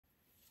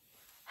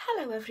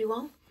Hello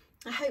everyone,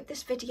 I hope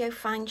this video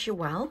finds you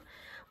well.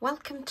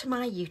 Welcome to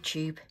my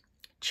YouTube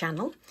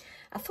channel.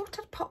 I thought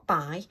I'd pop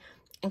by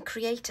and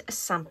create a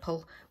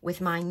sample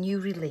with my new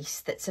release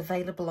that's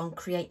available on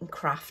Create and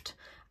Craft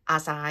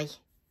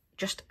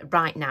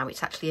right now.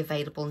 It's actually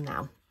available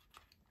now.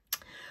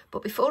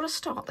 But before I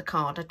start the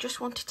card, I just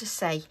wanted to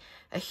say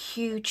a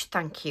huge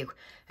thank you.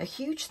 A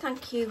huge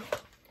thank you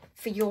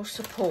for your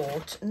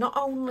support, not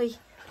only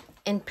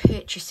in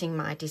purchasing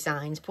my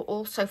designs, but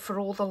also for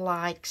all the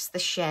likes, the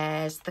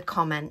shares, the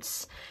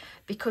comments,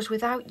 because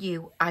without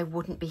you I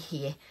wouldn't be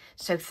here.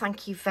 So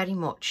thank you very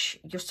much.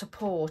 Your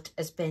support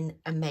has been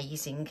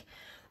amazing,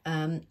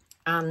 and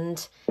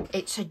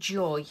it's a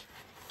joy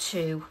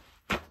to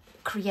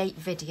create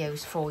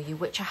videos for you,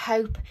 which I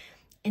hope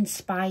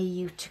inspire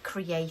you to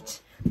create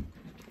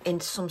in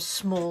some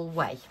small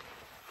way.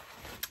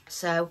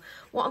 So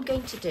what I'm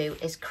going to do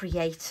is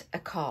create a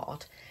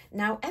card.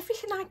 Now,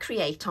 everything I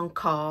create on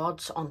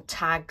cards, on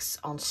tags,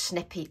 on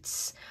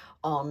snippets,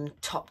 on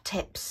top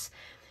tips,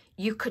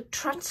 you could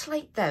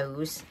translate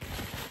those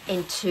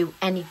into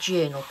any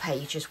journal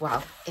page as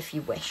well, if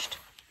you wished.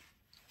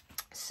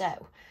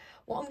 So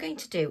what I'm going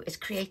to do is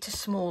create a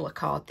smaller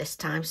card this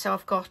time. So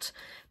I've got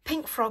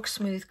Pink Frog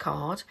smooth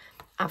card.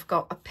 I've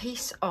got a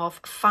piece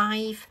of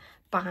 5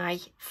 by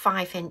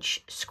 5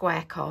 inch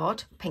square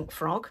card, Pink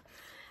Frog.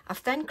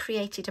 I've then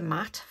created a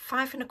mat,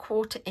 5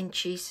 1/4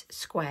 inches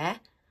square.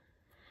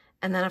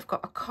 And then I've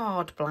got a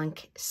card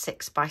blank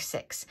 6 by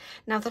 6.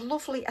 Now the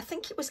lovely, I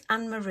think it was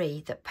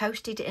Anne-Marie that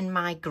posted in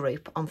my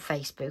group on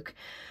Facebook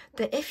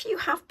that if you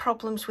have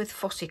problems with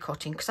fussy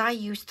cutting, because I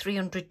use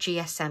 300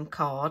 GSM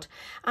card,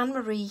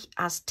 Anne-Marie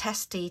has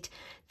tested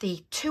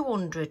the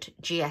 200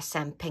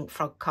 GSM Pink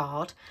Frog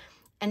card.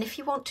 And if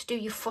you want to do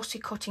your fussy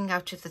cutting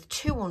out of the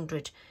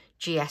 200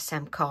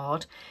 GSM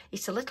card,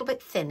 it's a little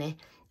bit thinner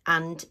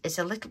and is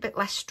a little bit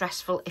less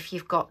stressful if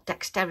you've got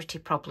dexterity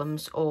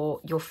problems or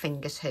your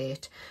fingers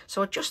hurt.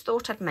 So I just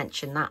thought I'd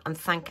mention that and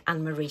thank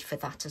Anne-Marie for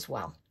that as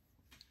well.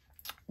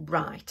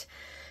 Right,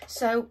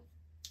 so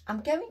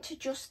I'm going to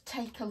just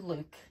take a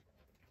look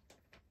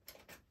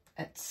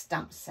at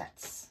stamp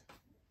sets.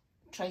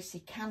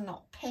 Tracy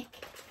cannot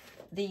pick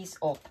these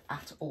up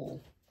at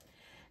all.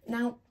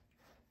 Now,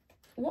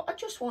 what I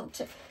just want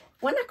to,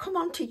 when I come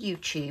onto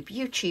YouTube,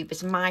 YouTube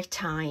is my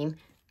time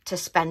to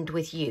spend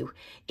with you.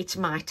 It's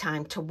my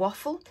time to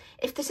waffle.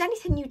 If there's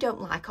anything you don't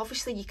like,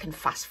 obviously you can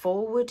fast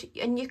forward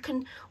and you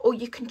can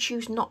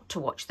choose not to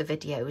watch the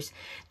videos.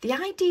 The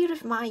idea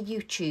of my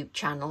YouTube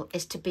channel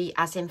is to be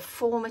as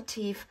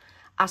informative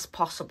as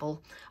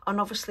possible,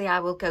 and obviously I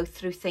will go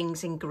through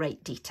things in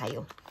great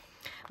detail.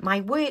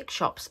 My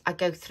workshops I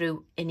go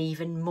through in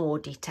even more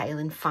detail,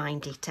 in fine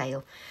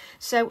detail.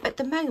 So at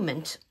the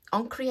moment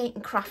on Create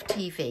and Craft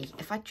TV,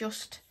 if I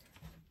just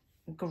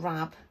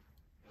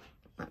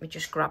let me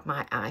just grab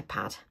my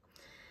iPad.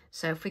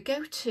 So if we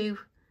go to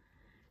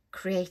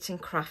Create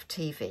and Craft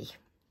TV.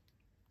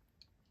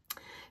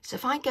 So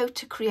if I go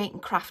to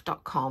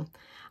createandcraft.com,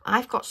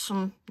 I've got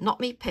some, not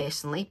me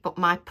personally, but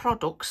my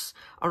products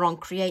are on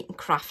Create and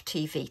Craft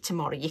TV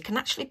tomorrow. You can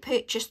actually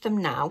purchase them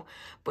now,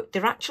 but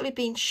they're actually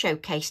being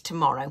showcased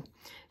tomorrow.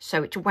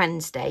 So it's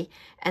Wednesday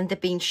and they're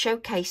being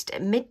showcased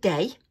at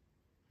midday.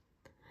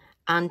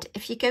 And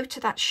if you go to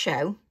that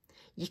show,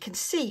 you can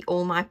see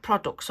all my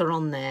products are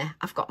on there.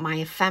 I've got my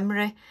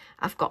ephemera,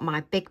 I've got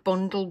my big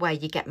bundle where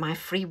you get my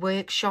free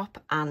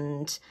workshop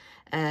and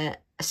a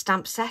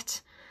stamp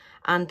set.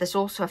 And there's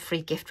also a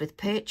free gift with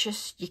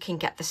purchase. You can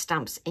get the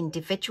stamps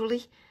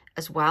individually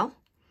as well.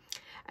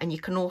 And you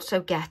can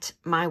also get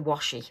my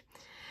washi.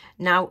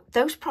 Now,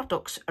 those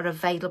products are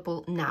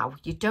available now.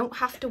 You don't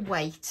have to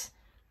wait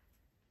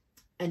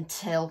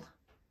until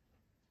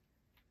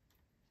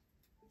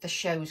the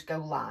shows go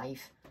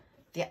live.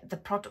 The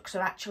products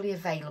are actually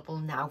available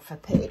now for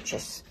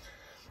purchase.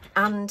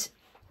 And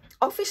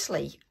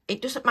obviously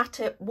it doesn't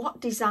matter what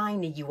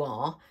designer you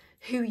are,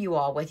 who you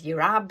are, whether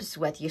you're abs,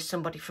 whether you're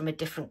somebody from a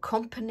different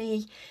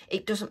company,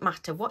 it doesn't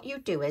matter. What you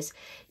do is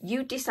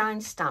you design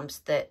stamps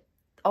that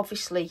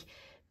obviously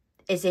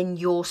is in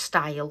your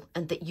style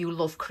and that you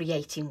love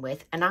creating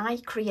with. And I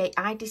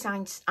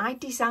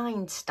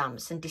designed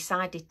stamps and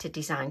decided to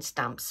design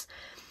stamps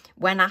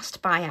when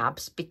asked by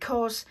abs,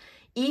 because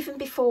even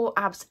before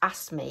abs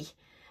asked me,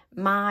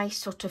 my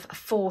sort of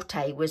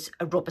forte was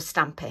a rubber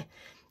stamper.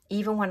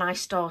 Even when I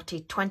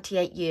started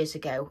 28 years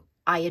ago,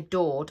 I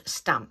adored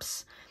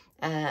stamps,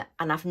 and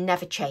I've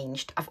never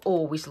changed. I've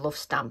always loved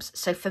stamps.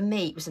 So for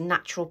me, it was a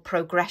natural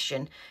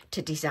progression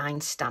to design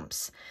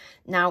stamps.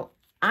 Now,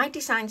 I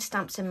design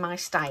stamps in my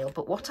style,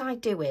 but what I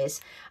do is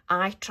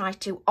I try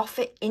to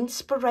offer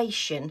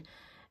inspiration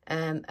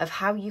of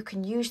how you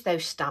can use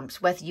those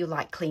stamps, whether you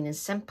like clean and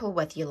simple,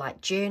 whether you like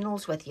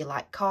journals, whether you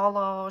like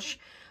collage,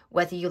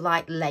 whether you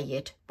like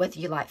layered, whether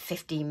you like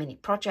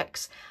 15-minute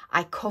projects.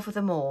 I cover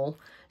them all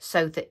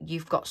so that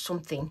you've got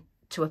something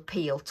to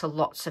appeal to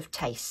lots of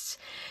tastes.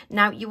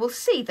 Now, you will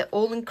see that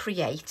All in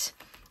Create,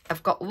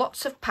 I've got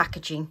lots of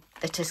packaging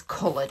that is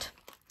coloured.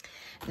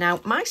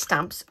 Now, my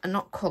stamps are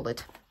not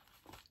coloured.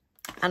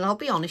 And I'll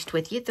be honest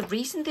with you, the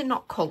reason they're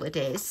not coloured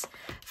is,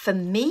 for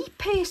me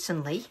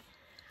personally,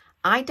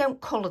 I don't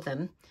colour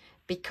them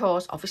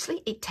because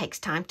obviously it takes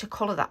time to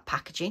colour that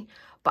packaging,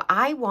 but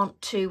I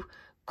want to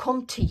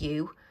come to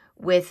you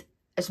with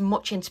as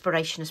much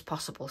inspiration as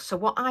possible. So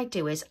what I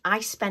do is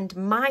I spend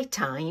my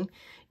time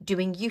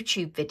doing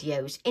YouTube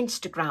videos,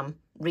 Instagram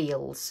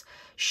reels,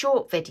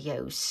 short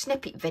videos,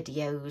 snippet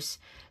videos,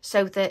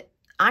 so that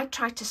I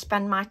try to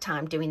spend my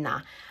time doing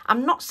that.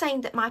 I'm not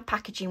saying that my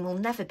packaging will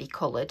never be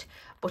coloured,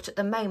 but at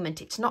the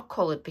moment it's not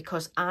coloured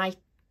because I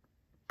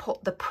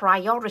put the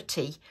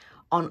priority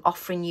on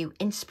offering you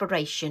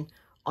inspiration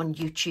on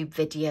YouTube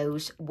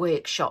videos,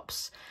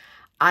 workshops.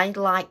 I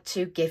like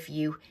to give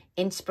you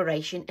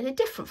inspiration in a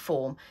different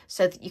form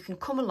so that you can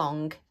come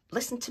along,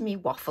 listen to me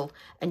waffle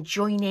and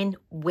join in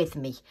with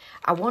me.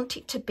 I want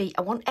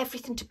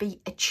everything to be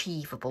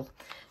achievable.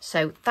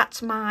 So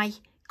that's my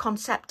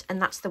concept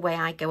and that's the way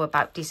I go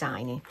about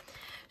designing.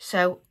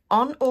 So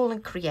on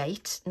on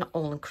Create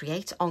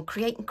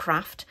and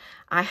Craft,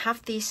 I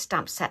have these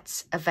stamp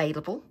sets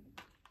available.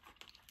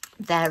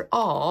 There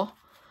are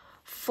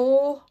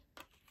 4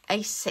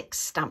 A6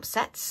 stamp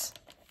sets,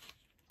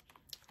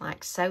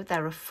 like so.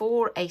 There are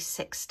 4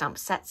 A6 stamp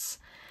sets,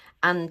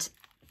 and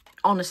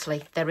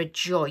honestly, they're a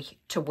joy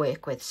to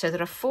work with. So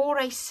there are 4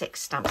 A6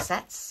 stamp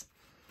sets.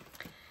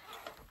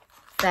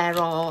 There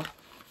are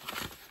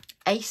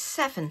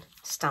A7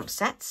 stamp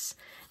sets.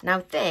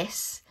 Now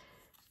this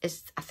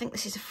is, I think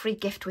this is a free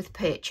gift with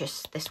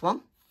purchase, this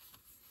one.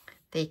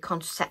 The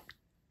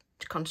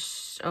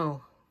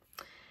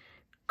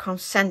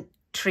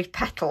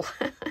concentripetal,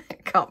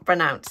 can't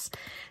pronounce.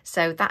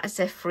 So that is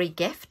a free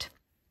gift.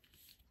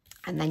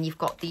 And then you've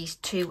got these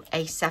 2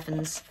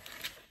 A7s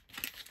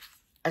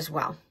as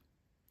well.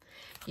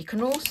 You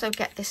can also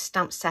get this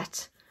stamp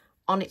set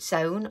on its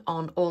own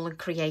on All and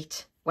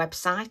Create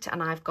website,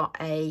 and I've got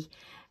a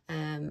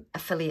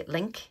affiliate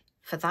link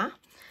for that.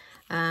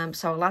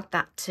 So I'll add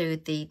that to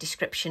the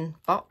description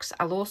box.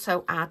 I'll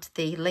also add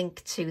the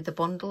link to the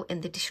bundle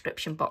in the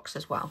description box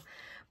as well.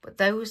 But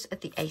those are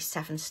the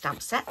A7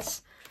 stamp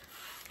sets.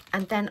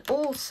 And then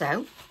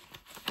also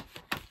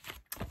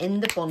in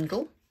the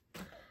bundle,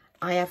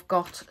 I have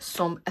got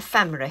some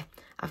ephemera.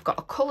 I've got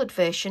a coloured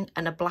version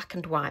and a black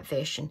and white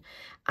version,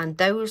 and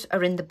those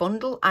are in the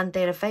bundle, and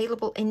they're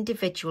available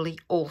individually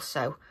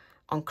also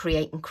on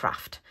Create and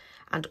Craft,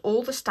 and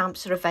all the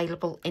stamps are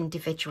available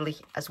individually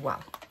as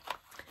well.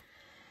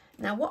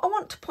 Now what I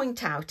want to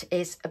point out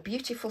is a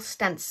beautiful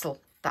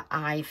stencil that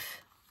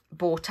I've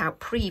bought out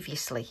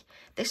previously.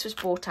 This was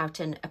bought out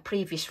in a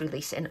previous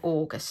release in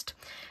August,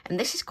 and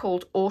this is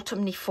called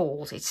Autumny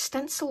Falls. It's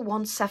stencil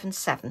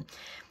 177.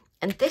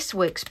 And this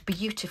works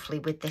beautifully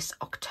with this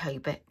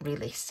October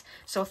release.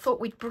 So I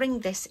thought we'd bring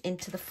this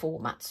into the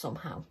format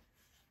somehow.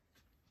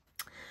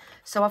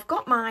 So I've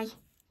got my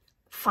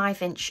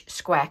 5-inch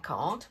square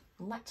card.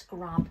 Let's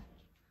grab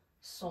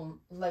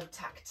some low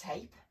tack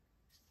tape.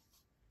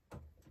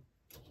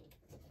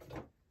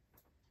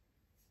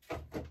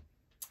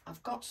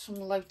 I've got some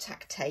low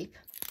tack tape.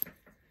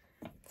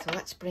 So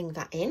let's bring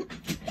that in.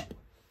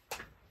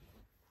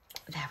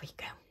 There we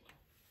go.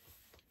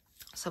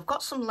 So I've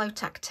got some low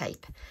tack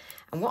tape,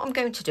 and what I'm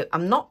going to do,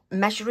 I'm not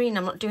measuring,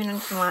 I'm not doing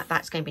anything like that.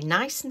 It's going to be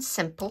nice and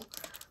simple,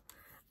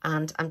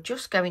 and I'm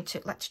just going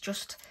to, let's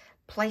just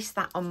place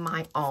that on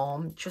my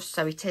arm just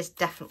so it is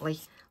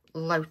definitely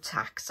low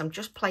tack. So I'm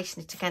just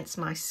placing it against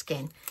my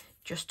skin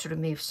just to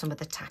remove some of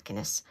the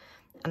tackiness,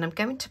 and I'm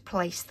going to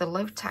place the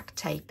low tack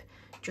tape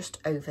just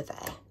over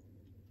there.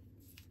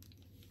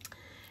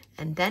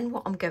 And then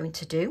what I'm going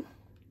to do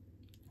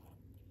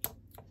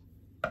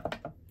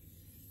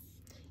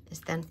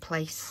is then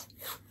place,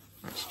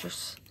 let's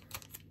just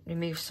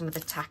remove some of the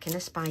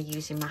tackiness by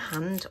using my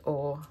hand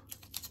or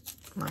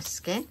my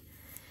skin.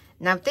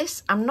 Now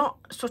this, I'm not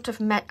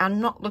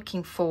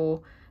looking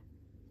for,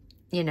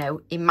 you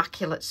know,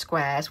 immaculate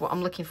squares. What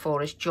I'm looking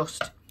for is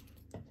just,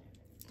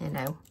 you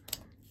know,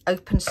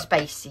 open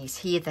spaces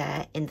here,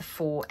 there in the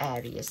 4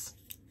 areas.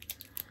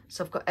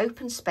 So I've got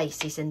open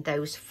spaces in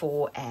those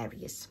 4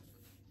 areas.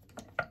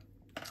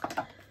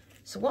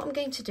 So what I'm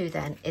going to do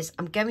then is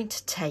I'm going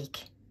to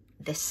take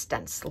this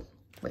stencil,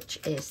 which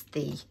is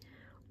the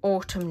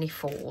Autumny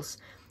Falls,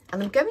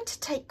 and I'm going to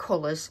take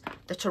colours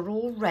that are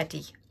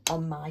already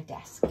on my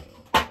desk.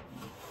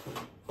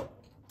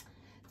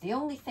 The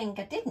only thing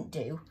I didn't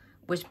do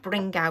was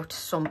bring out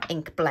some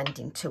ink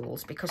blending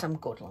tools because I'm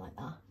good like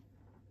that.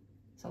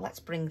 So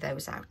let's bring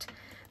those out.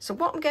 So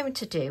what I'm going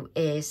to do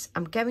is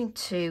I'm going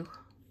to,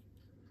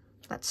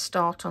 let's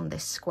start on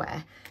this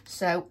square.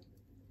 So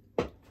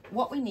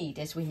what we need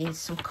is we need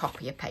some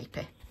copier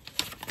paper.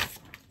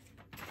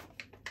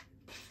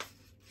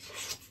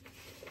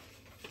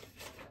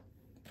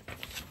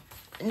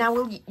 Now,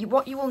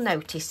 what you will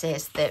notice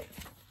is that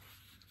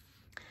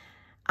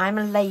I'm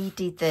a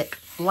lady that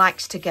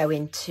likes to go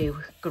into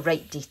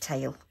great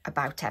detail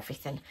about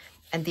everything.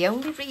 And the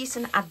only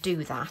reason I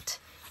do that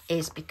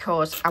is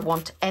because I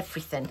want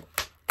everything,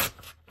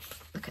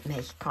 look at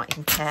me, can't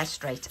even tear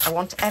straight. I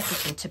want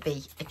everything to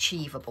be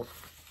achievable.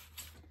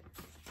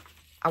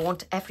 I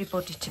want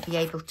everybody to be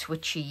able to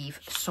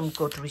achieve some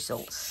good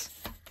results,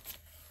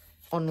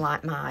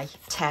 unlike my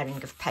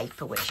tearing of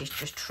paper, which is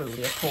just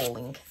truly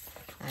appalling.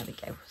 There we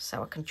go.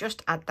 So I can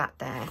just add that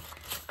there,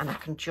 and I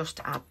can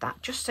just add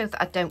that, just so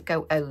that I don't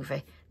go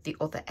over the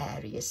other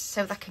areas,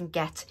 so that I can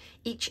get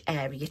each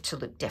area to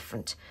look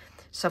different.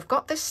 So I've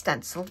got this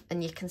stencil,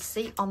 and you can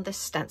see on this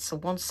stencil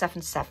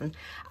 177,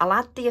 I'll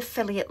add the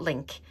affiliate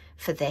link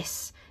for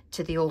this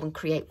to the All and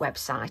Create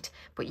website,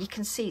 but you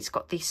can see it's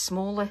got these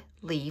smaller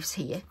leaves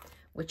here,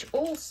 which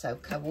also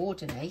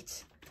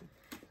coordinate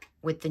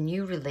with the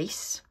new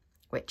release,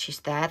 which is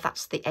there.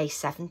 That's the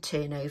A7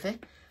 turnover.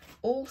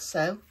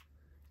 Also,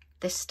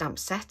 this stamp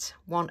set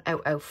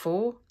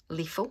 1004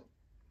 Leafle,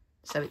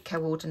 so it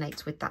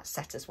coordinates with that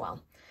set as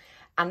well.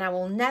 And I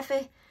will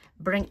never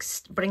bring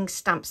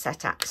stamp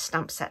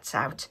sets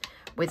out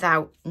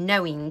without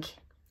knowing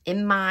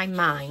in my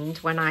mind,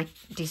 when I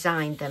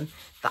design them,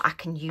 that I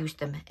can use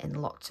them in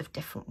lots of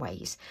different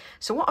ways.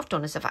 So what I've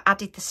done is I've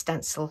added the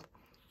stencil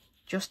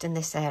just in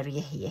this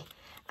area here,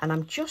 and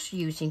I'm just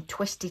using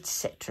Twisted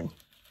Citron.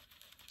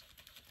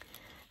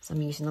 So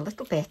I'm using a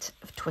little bit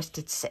of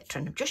Twisted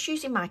Citron. I'm just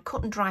using my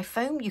cut and dry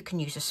foam. You can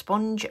use a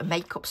sponge, a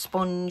makeup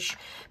sponge,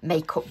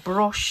 makeup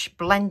brush,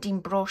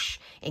 blending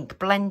brush, ink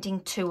blending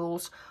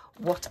tools,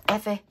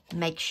 whatever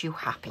makes you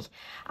happy.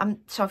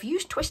 So I've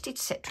used Twisted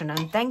Citron.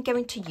 I'm then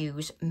going to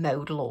use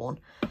Mowed Lawn.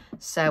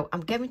 So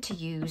I'm going to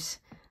use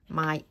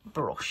my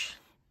brush,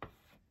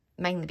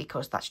 mainly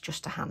because that's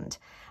just a hand.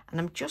 And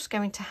I'm just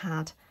going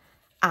to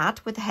add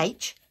with a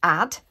H,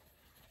 add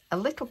a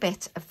little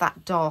bit of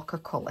that darker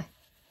colour.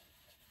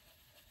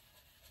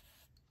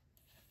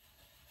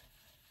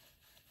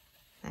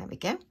 There we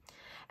go.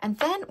 And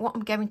then what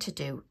I'm going to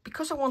do,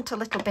 because I want a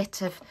little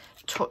bit of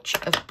touch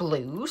of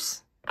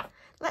blues,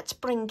 let's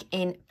bring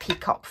in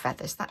peacock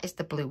feathers. That is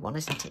the blue one,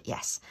 isn't it?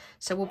 Yes.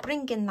 So we'll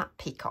bring in that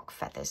peacock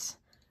feathers.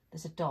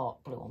 There's a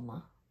dark blue on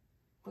there.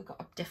 We've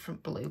got a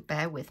different blue.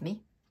 Bear with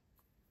me.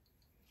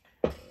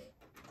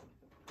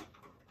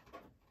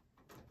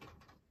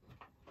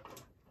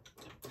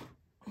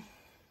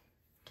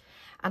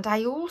 And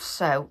I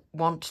also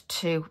want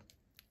to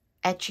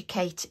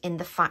educate in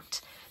the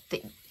fact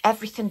that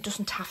everything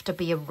doesn't have to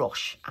be a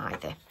rush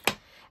either.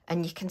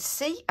 And you can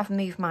see I've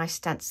moved my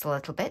stencil a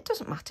little bit.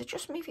 Doesn't matter,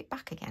 just move it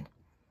back again.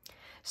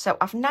 So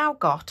I've now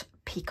got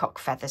peacock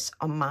feathers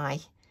on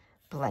my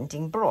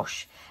blending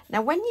brush.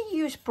 Now when you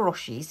use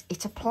brushes,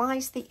 it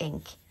applies the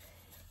ink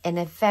in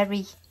a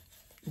very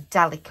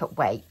delicate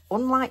way.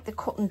 Unlike the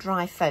cut and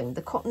dry foam,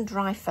 the cut and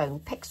dry foam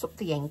picks up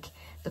the ink.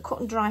 The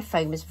cut and dry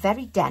foam is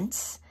very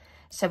dense,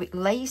 so it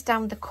lays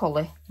down the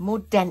colour more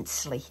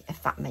densely,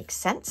 if that makes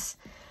sense.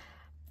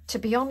 To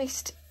be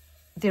honest,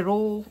 they're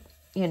all,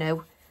 you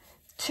know,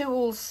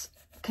 tools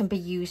can be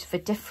used for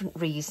different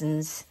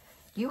reasons.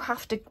 You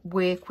have to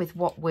work with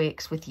what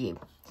works with you.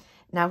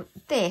 Now,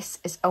 this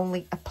is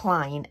only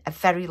applying a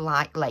very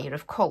light layer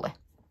of colour.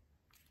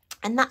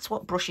 And that's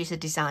what brushes are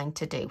designed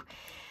to do.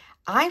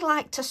 I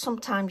like to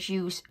sometimes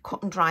use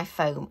cut and dry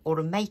foam or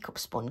a makeup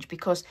sponge,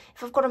 because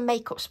if I've got a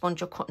makeup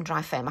sponge or cut and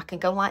dry foam, I can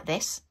go like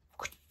this,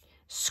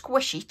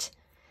 squish it,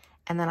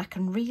 and then I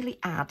can really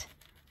add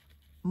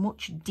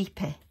much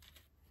deeper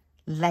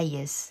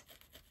layers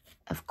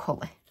of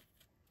colour.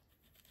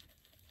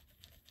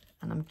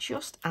 And I'm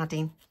just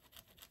adding,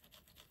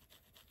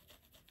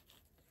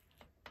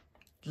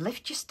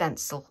 lift your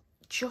stencil,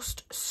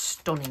 just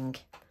stunning,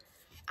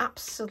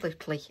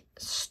 absolutely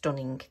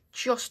stunning.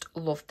 Just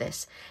love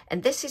this.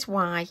 And this is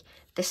why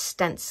this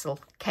stencil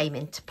came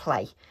into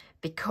play,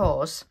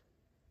 because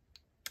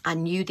I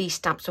knew these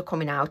stamps were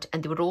coming out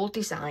and they were all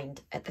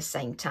designed at the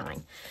same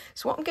time.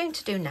 So what I'm going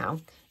to do now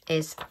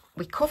is,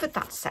 we covered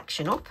that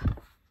section up.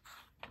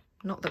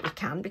 Not that we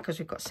can, because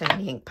we've got so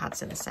many ink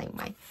pads in the same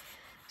way.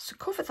 So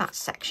cover that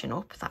section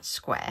up, that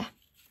square.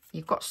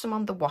 You've got some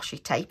on the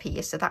washi tape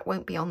here, so that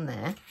won't be on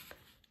there.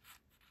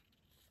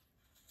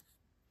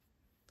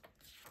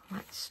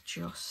 Let's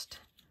just,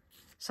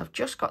 so I've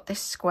just got this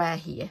square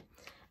here.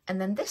 And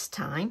then this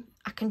time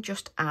I can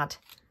just add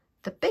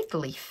the big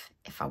leaf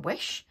if I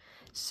wish.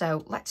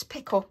 So let's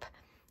pick up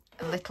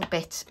a little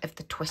bit of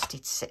the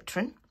Twisted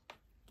Citron.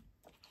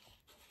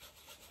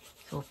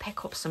 So we'll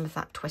pick up some of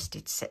that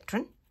Twisted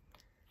Citron.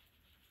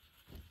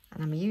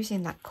 And I'm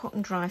using that cut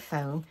and dry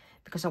foam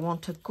because I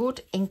want a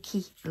good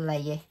inky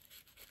layer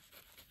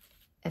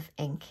of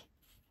ink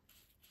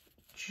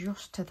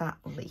just to that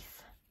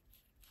leaf.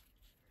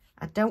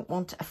 I don't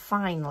want a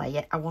fine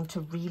layer, I want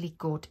a really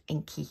good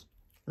inky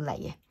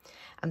layer.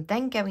 I'm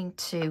then going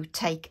to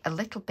take a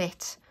little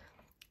bit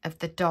of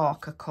the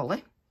darker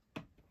colour,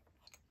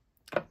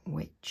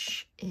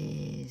 which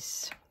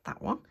is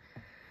that one,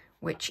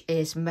 which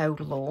is Mowed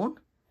Lawn.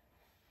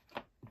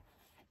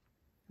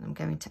 I'm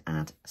going to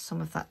add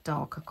some of that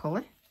darker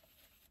colour,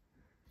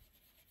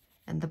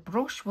 and the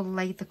brush will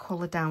lay the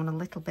colour down a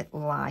little bit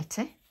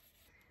lighter.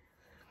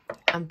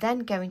 I'm then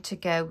going to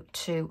go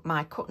to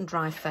my cut and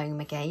dry foam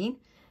again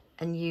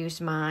and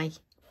use my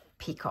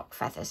peacock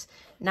feathers.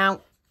 Now,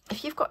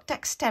 if you've got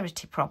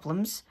dexterity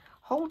problems,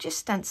 hold your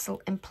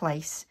stencil in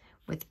place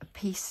with a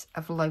piece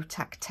of low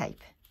tack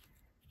tape.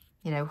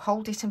 You know,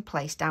 hold it in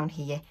place down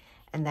here,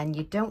 and then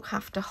you don't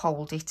have to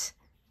hold it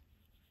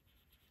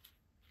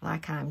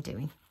like I'm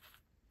doing.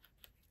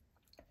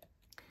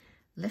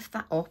 Lift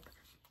that up,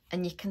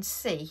 and you can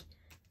see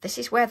this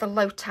is where the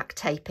low tack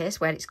tape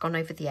is, where it's gone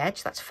over the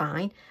edge. That's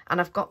fine.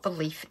 And I've got the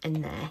leaf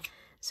in there.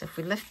 So if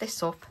we lift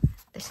this up,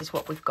 this is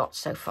what we've got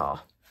so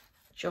far.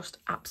 Just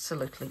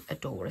absolutely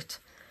adore it.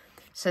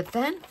 So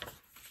then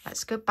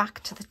let's go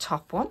back to the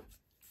top one.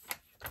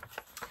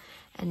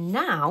 And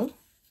now,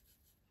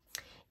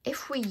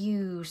 if we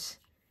use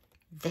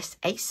this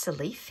acer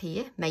leaf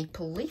here,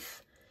 maple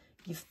leaf,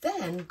 you've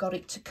then got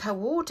it to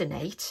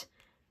coordinate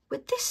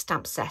with this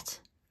stamp set.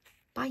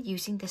 By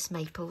using this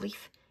maple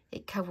leaf,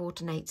 it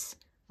coordinates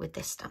with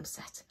this stamp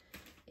set.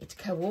 It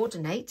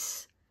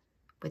coordinates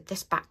with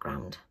this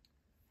background.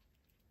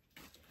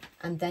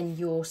 And then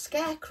your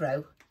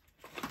scarecrow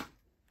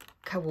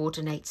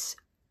coordinates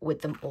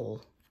with them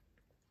all.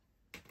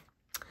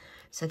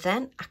 So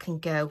then I can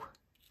go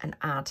and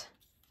add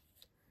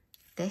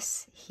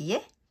this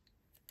here.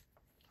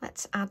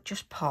 Let's add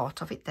just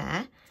part of it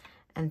there,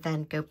 and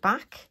then go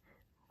back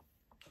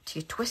to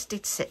your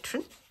twisted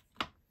citron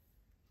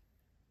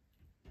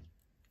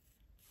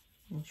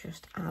and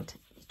just add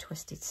your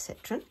twisted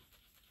citron.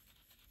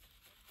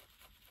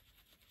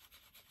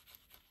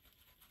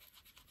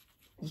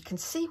 You can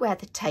see where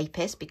the tape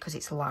is because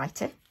it's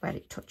lighter where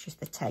it touches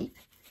the tape,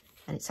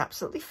 and it's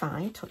absolutely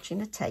fine touching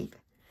the tape.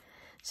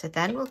 So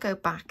then we'll go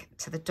back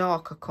to the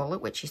darker colour,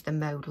 which is the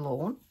mowed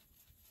lawn.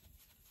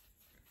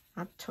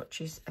 Add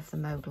touches of the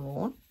mowed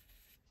lawn.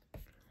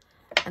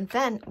 And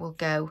then we'll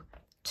go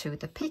to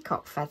the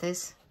peacock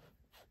feathers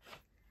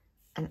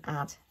and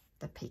add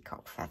the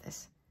peacock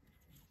feathers.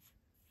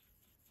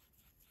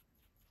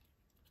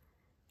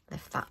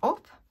 Lift that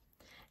up,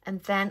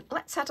 and then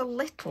let's add a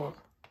little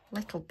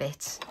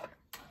bit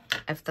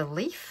of the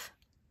leaf,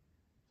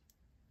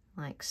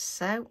 like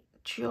so,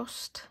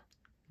 just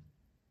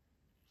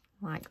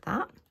like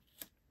that.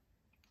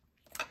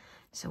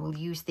 So we'll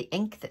use the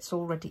ink that's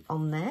already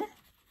on there.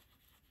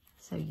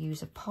 So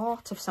use a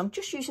part of, so I'm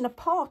just using a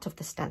part of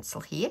the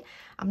stencil here.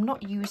 I'm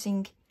not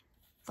using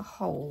the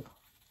whole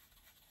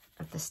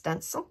of the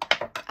stencil,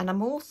 and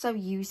I'm also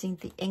using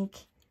the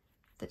ink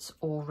that's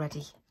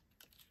already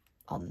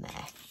on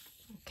there.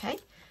 Okay,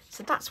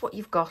 so that's what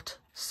you've got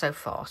so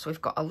far. So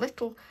we've got a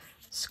little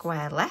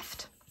square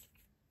left.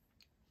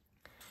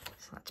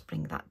 So let's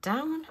bring that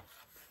down,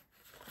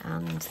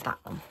 and that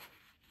one.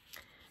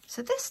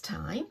 So this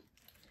time,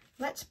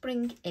 let's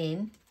bring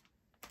in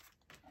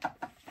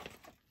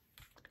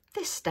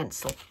this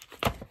stencil.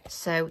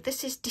 So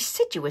this is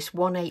Deciduous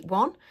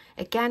 181.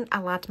 Again,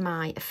 I'll add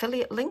my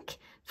affiliate link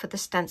for the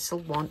stencil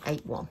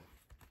 181.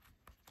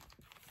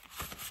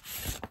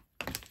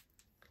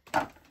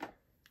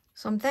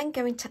 So I'm then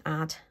going to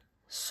add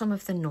some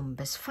of the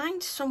numbers.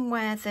 Find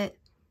somewhere that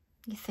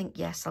you think,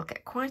 yes, I'll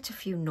get quite a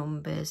few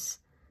numbers.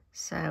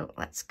 So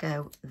let's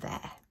go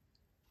there.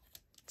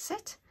 That's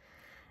it.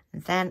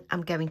 And then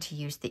I'm going to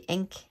use the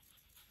ink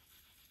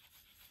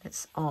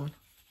that's on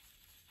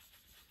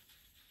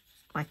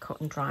my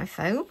cut and dry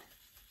foam.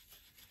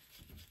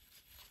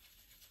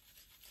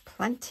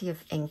 Plenty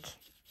of ink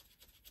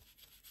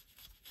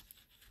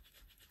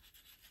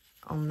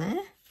on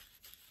there.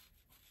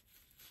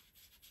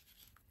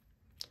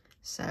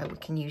 So we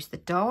can use the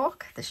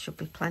dark. There should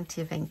be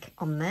plenty of ink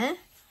on there.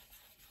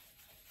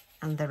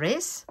 And there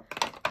is.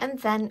 And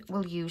then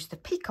we'll use the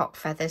peacock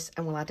feathers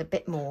and we'll add a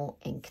bit more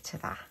ink to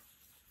that.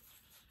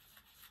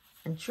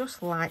 And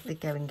just lightly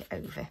going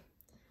over.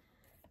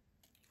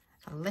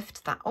 I'll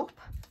lift that up.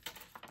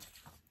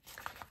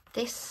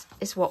 This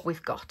is what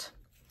we've got.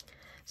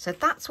 So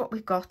that's what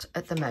we've got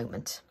at the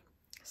moment.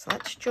 So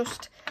let's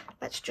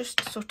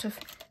just sort of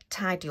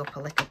tidy up a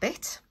little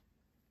bit.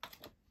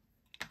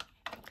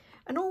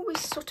 And always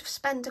sort of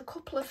spend a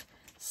couple of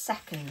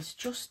seconds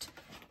just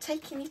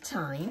taking your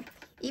time,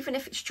 even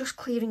if it's just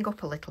clearing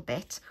up a little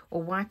bit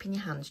or wiping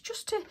your hands,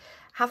 just to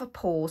have a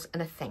pause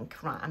and a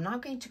think. Right, I'm now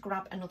going to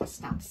grab another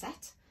stamp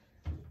set.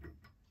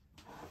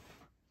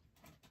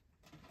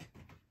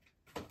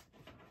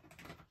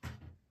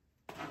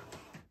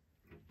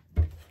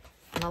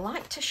 And I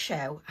like to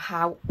show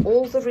how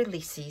all the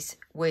releases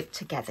work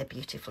together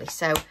beautifully.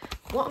 So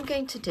what I'm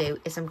going to do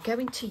is I'm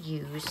going to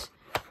use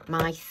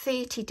my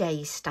 30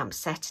 days stamp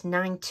set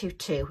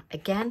 922.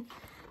 Again,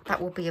 that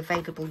will be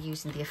available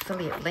using the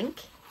affiliate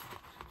link.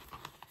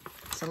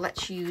 So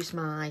let's use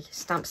my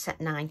stamp set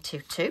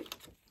 922.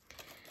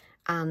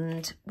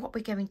 And what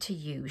we're going to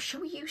use, shall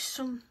we use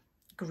some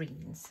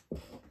greens?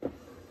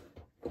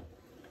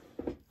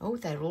 Oh,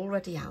 they're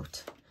already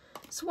out.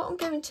 So what I'm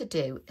going to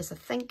do is I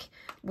think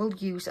we'll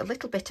use a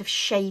little bit of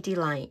shady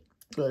line,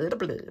 and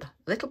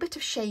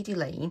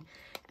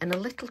a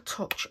little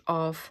touch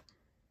of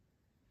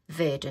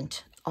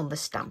verdant on the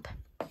stamp.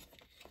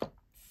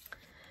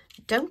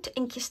 Don't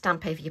ink your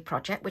stamp over your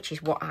project, which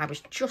is what I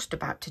was just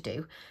about to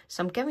do.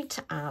 So I'm going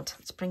to add,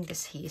 let's bring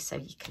this here so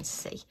you can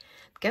see.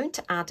 I'm going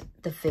to add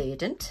the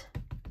verdant,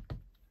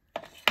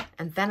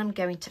 and then I'm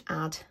going to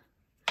add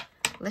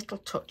little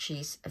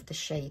touches of the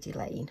Shady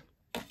Lane.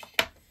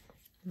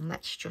 And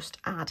let's just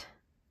add,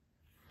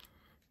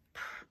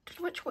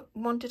 which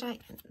one did I,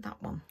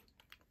 that one,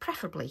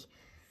 preferably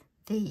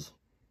the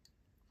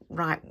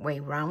right way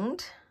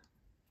round.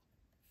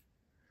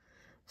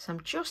 So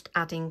I'm just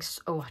adding,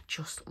 oh, I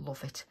just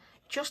love it.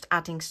 Just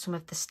adding some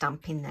of the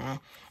stamp in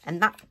there,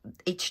 and that,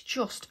 it's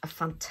just a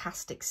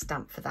fantastic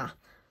stamp for that.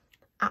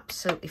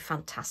 Absolutely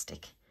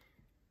fantastic.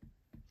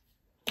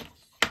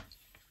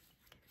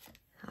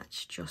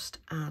 Let's just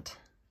add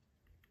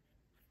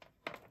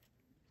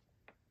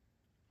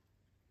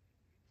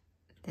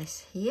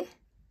this here.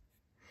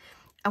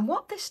 And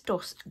what this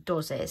does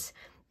is,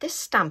 this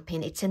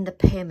stamping, it's in the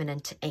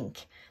permanent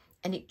ink,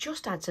 and it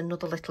just adds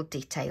another little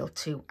detail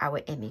to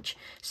our image.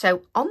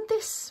 So on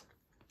this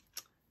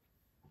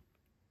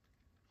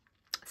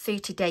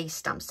 30 days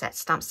stamp set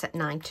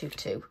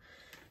 922,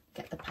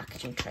 get the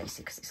packaging,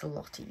 Tracy, because it's a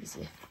lot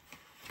easier.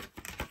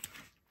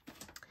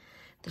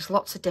 There's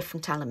lots of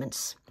different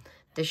elements.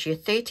 There's your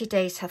 30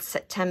 days have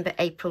September,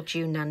 April,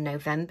 June and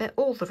November.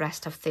 All the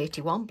rest have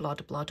 31, blah,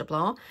 blah, blah,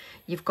 blah.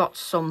 You've got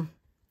some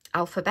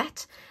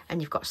alphabet,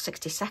 and you've got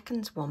 60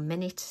 seconds, 1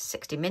 minute,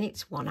 60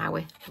 minutes, 1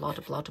 hour, blah,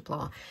 blah, blah,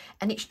 blah.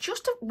 And it's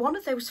just one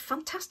of those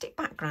fantastic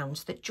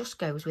backgrounds that just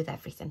goes with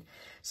everything.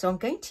 So I'm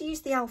going to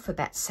use the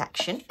alphabet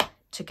section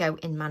to go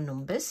in my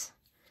numbers.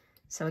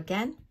 So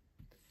again,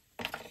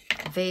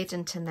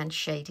 Verdant and then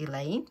Shady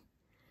Lane.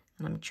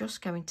 And I'm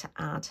just going to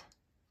add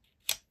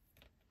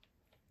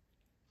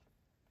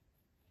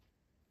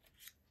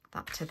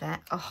that to there.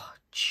 Oh,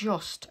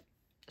 just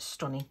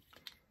stunning.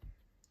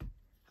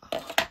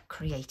 Oh,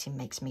 creating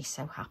makes me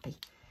so happy.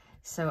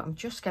 So I'm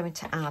just going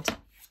to add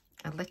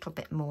a little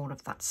bit more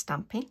of that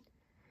stamping,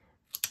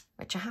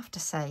 which I have to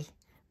say,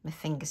 my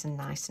fingers are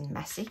nice and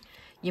messy.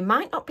 You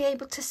might not be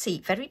able to see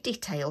it very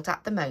detailed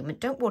at the moment.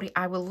 Don't worry,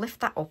 I will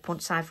lift that up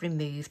once I've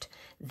removed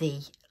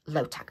the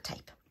low tack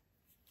tape.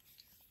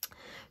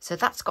 So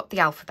that's got the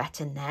alphabet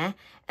in there.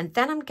 And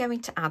then I'm going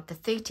to add the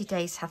 30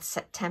 days have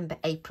September,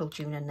 April,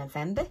 June and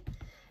November.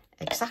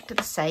 Exactly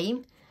the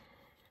same.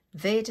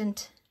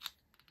 Verdant,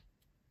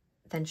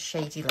 then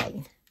Shady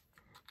Lane.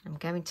 I'm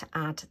going to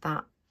add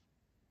that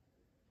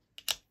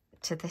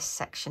to this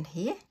section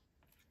here.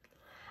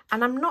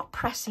 And I'm not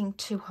pressing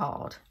too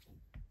hard.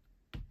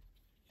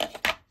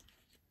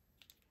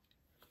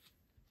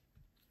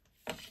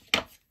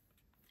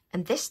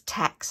 And this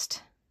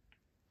text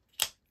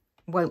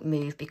won't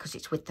move because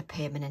it's with the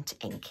permanent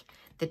ink.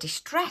 The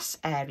distress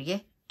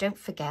area, don't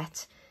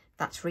forget,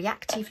 that's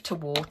reactive to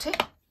water.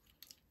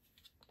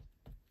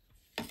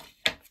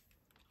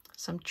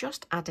 So I'm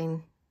just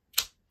adding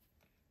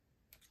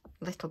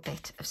a little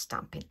bit of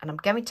stamping, and I'm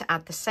going to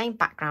add the same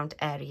background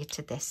area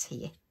to this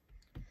here.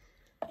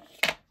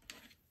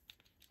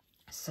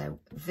 So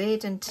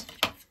Verdant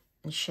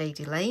and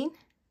Shady Lane.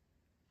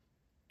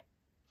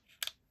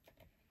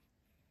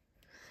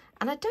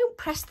 And I don't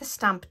press the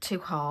stamp too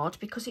hard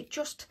because it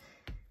just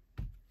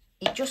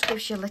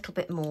gives you a little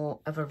bit more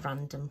of a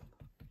random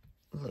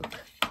look.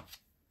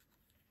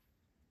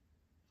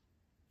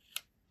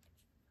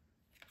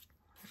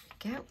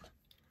 There we go.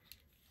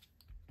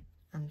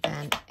 And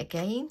then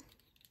again,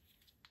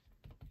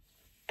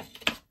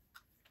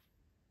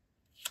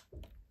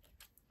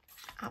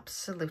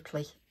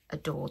 absolutely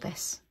adore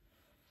this.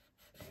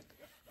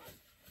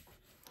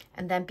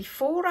 And then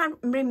before I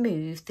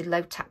remove the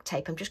low tack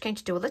tape, I'm just going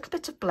to do a little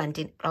bit of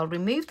blending. I'll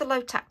remove the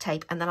low tack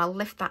tape and then I'll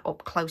lift that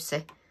up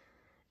closer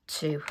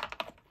to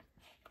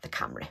the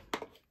camera.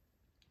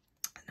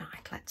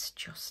 Right, let's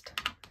just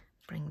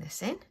bring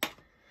this in.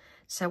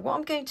 So what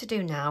I'm going to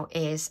do now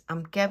is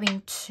I'm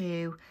going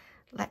to,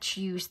 let's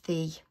use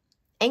the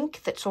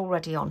ink that's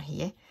already on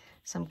here.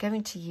 So I'm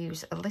going to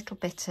use a little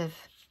bit of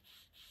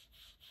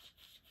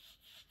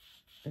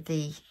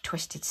the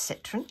Twisted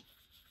Citron,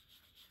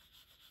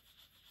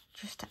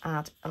 just to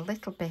add a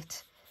little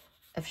bit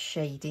of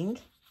shading.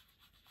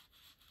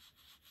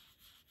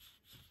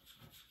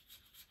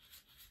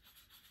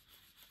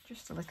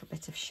 Just a little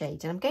bit of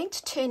shading. I'm going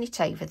to turn it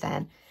over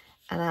then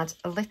and add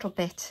a little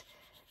bit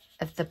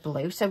of the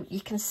blue. So you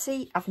can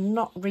see I've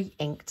not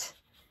re-inked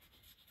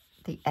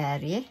the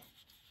area,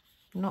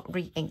 not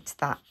re-inked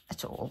that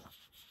at all.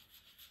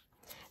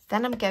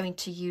 Then I'm going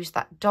to use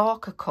that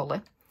darker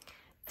colour,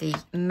 the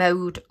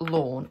Mode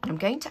Lawn. I'm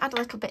going to add a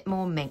little bit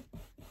more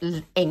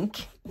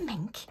ink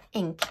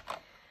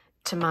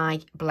to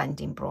my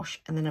blending brush,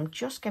 and then I'm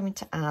just going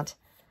to add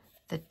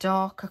the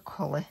darker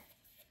colour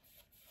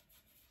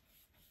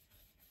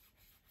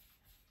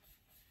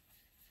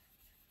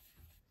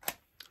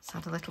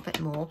let's add a little bit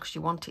more because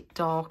you want it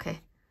darker,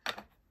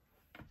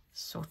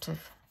 sort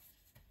of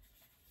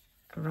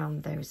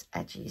around those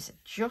edges,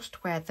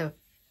 just where the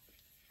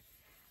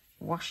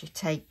washi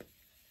tape,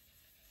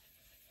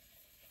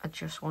 I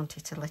just want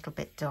it a little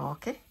bit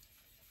darker.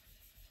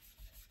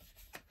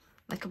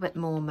 A little bit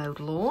more Mode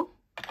Lawn.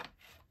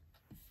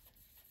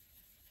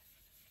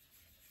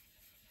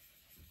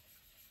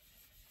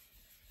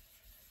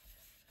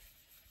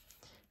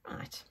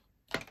 Right.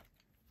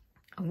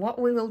 And what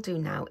we will do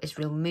now is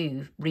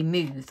remove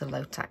the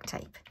low-tack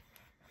tape,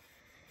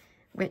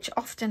 which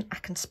often I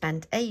can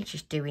spend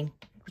ages doing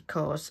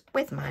because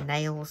with my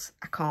nails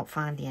I can't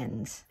find the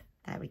ends.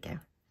 There we go.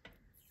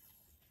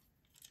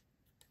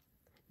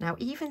 Now,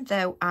 even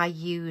though I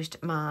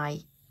used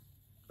my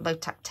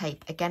low-tack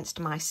tape against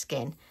my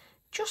skin,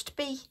 just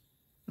be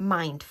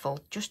mindful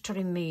just to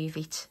remove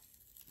it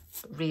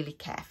really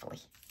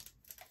carefully.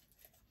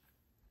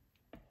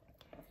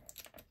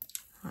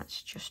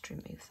 Let's just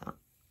remove that.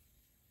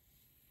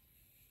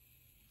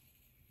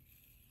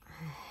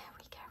 There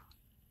we go.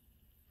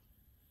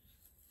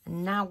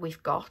 And now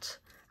we've got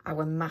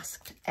our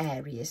masked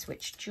areas,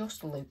 which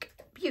just look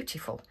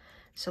beautiful.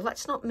 So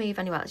let's not move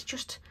anywhere. Let's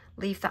just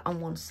leave that on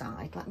one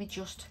side. Let me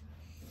just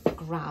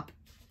grab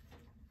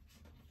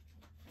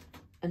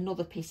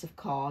another piece of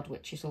card,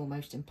 which is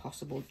almost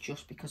impossible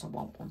just because I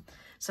want one.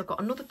 So I've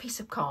got another piece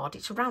of card.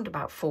 It's around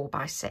about 4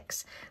 by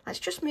 6. Let's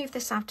just move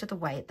this out of the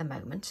way at the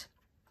moment.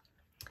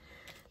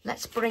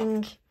 Let's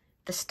bring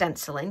the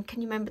stencil in.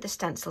 Can you remember the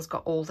stencil's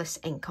got all this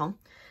ink on?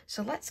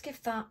 So let's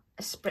give that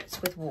a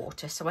spritz with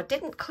water. So I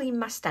didn't clean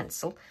my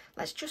stencil.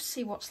 Let's just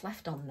see what's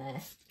left on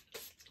there.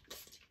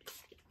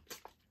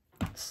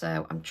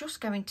 So I'm just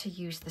going to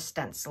use the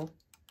stencil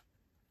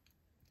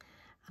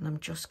and I'm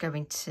just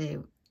going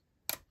to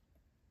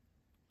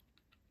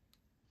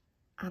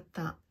add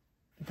that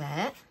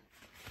there.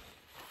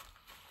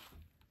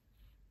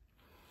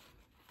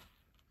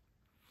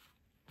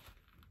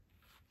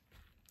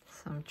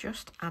 So I'm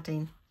just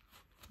adding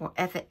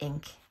whatever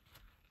ink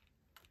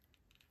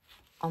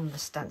on the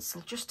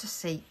stencil just to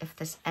see if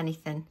there's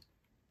anything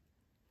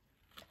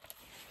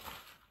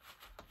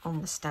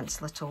on the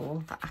stencil at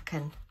all that I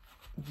can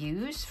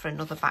use for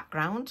another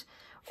background.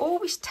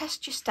 Always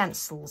test your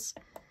stencils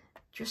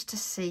just to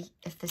see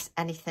if there's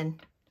anything.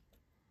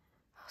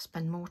 I'll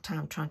spend more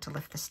time trying to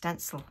lift the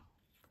stencil.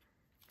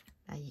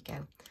 There you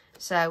go.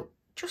 So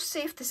just see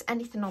if there's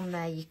anything on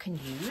there you can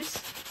use.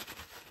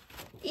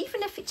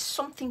 Even if it's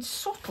something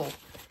subtle,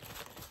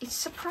 it's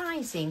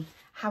surprising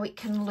how it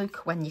can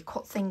look when you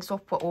cut things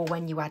up or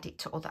when you add it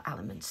to other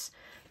elements.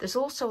 There's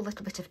also a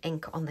little bit of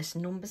ink on this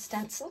number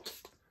stencil.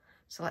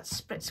 So let's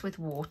spritz with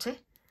water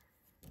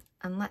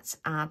and let's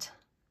add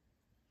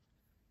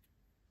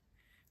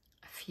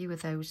a few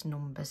of those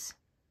numbers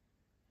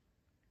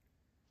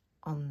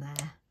on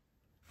there.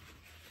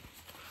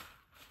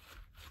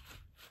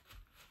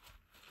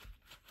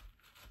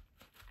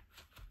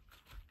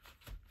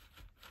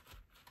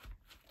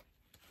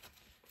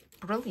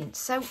 Brilliant.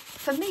 So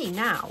for me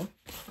now,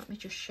 let me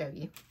just show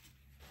you.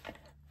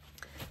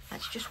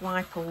 Let's just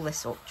wipe all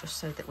this up just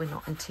so that we're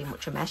not in too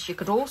much a mess. You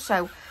could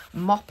also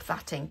mop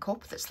that ink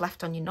up that's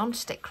left on your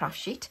non-stick craft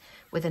sheet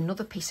with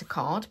another piece of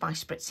card by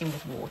spritzing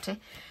with water.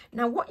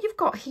 Now what you've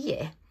got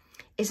here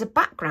is a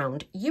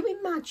background. You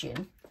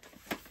imagine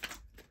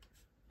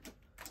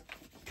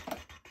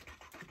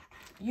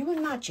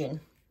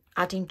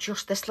adding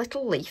just this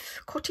little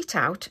leaf, cut it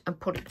out and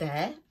put it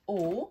there,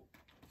 or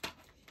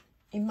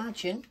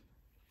imagine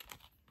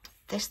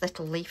this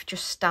little leaf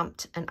just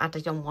stamped and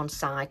added on one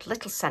side,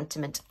 little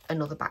sentiment,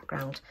 another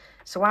background.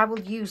 So I will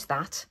use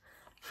that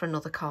for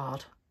another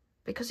card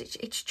because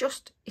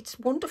it's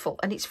wonderful,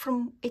 and it's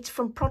from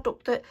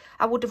product that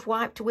I would have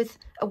wiped with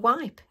a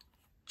wipe.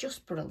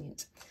 Just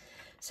brilliant.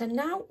 So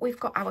now we've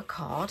got our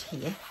card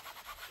here.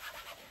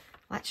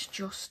 Let's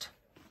just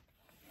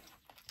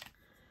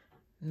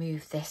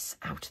move this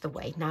out of the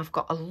way. Now I've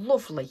got a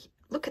lovely,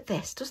 look at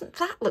this, doesn't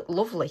that look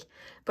lovely?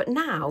 But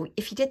now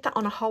if you did that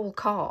on a whole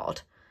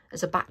card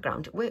as a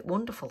background, it worked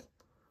wonderful.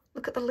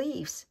 Look at the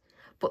leaves.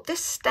 But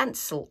this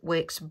stencil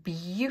works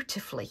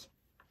beautifully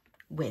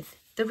with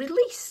the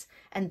release,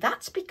 and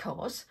that's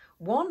because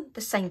 1, the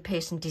same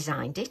person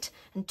designed it,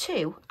 and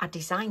 2, I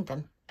designed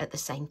them at the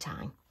same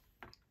time.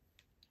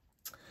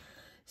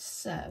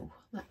 So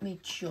let me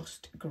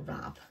just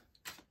grab.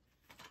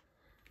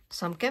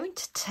 So I'm going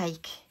to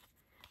take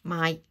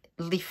my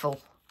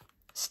Leafle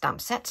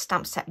stamp set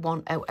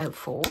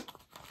 1004.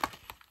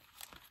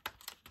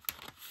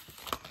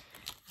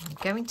 I'm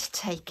going to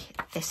take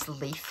this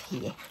leaf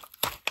here.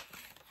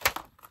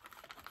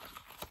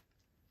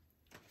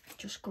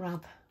 Just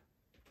grab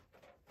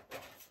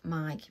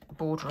my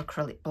border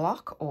acrylic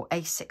block or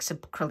A6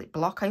 acrylic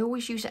block. I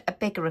always use a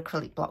bigger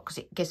acrylic block because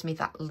it gives me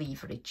that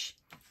leverage,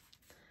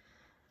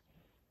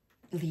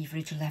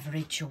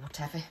 or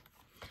whatever.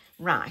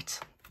 Right.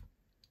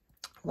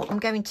 What I'm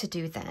going to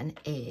do then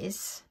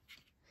is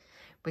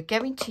we're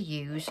going to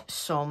use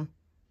some,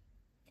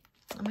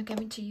 am I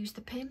going to use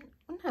the pin?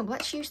 Oh, no,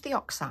 let's use the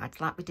oxides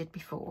like we did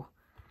before.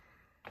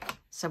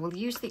 So we'll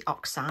use the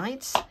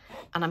oxides,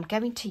 and I'm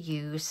going to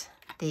use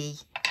the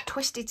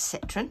Twisted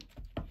Citron,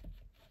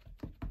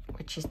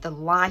 which is the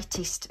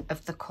lightest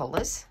of the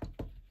colours.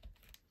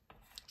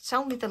 It's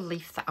only the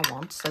leaf that I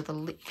want, so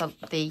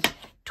the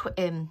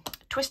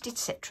Twisted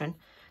Citron,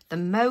 the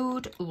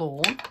Mowed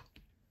Lawn.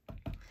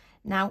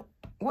 Now,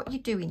 what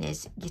you're doing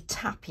is you're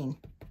tapping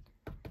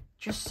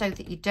just so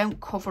that you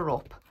don't cover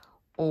up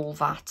all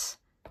that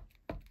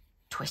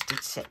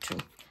Twisted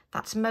Citron.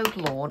 That's mowed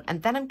lawn.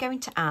 And then I'm going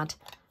to add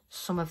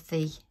some of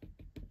the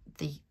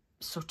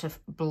sort of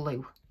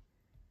blue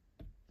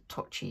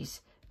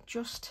touches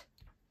just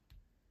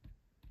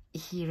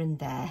here and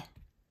there.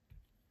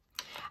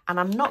 And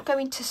I'm not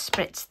going to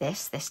spritz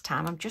this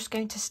time. I'm just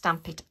going to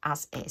stamp it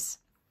as is.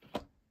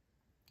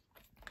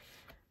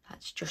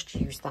 Let's just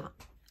use that.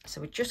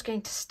 So we're just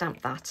going to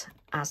stamp that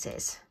as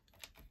is.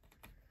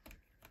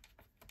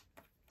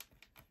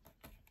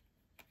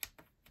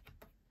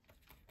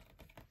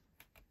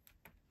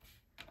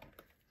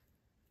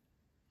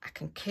 I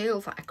can curl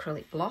that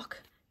acrylic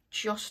block.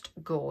 Just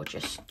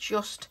gorgeous.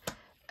 Just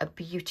a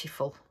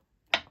beautiful,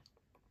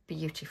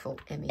 beautiful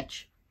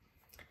image.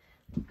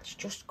 Let's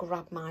just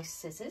grab my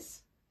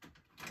scissors.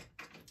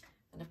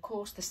 And of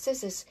course the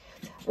scissors,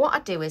 what I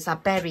do is I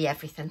bury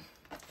everything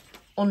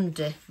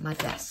under my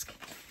desk.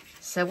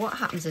 So what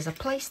happens is I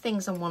place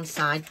things on one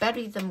side,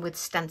 bury them with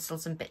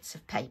stencils and bits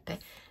of paper,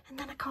 and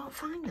then I can't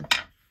find them.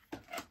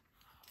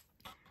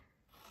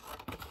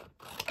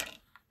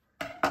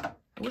 I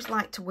always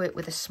like to work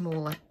with a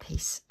smaller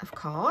piece of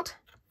card.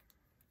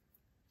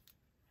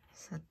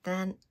 So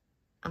then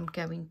I'm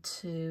going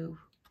to,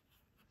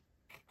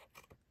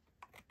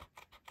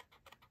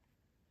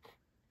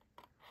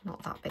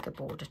 not that big a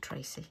border,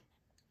 Tracy.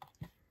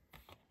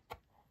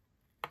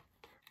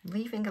 I'm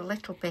leaving a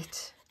little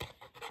bit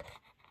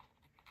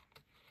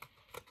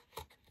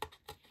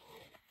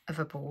of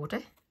a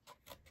border.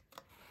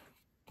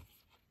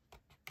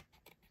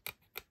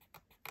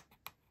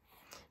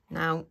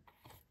 Now,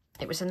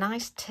 it was a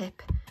nice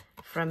tip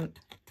from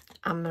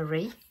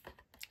Anne-Marie.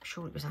 I'm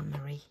sure it was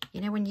Anne-Marie.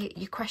 You know when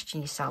you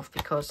question yourself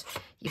because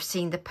you've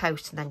seen the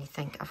post and then you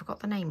think, I forgot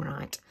the name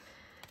right.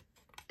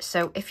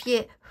 So if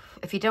you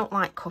don't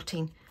like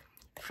cutting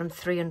from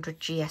 300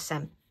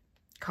 GSM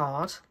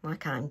card,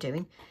 like I'm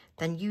doing,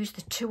 then use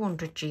the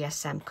 200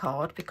 GSM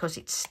card because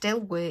it still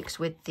works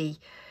with the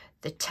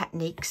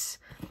techniques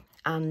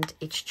and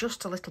it's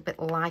just a little bit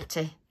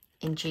lighter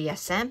in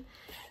GSM.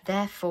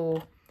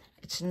 Therefore,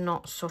 it's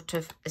not sort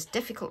of as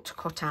difficult to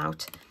cut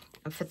out.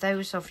 And for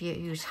those of you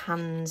whose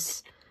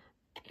hands,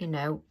 you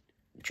know,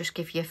 just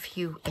give you a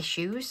few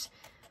issues,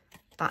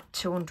 that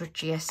 200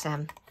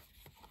 GSM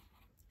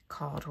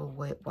card will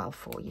work well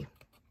for you.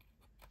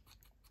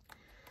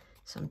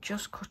 So I'm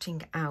just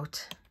cutting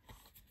out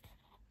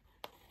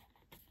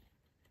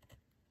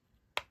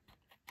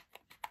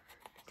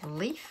the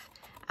leaf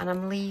and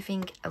I'm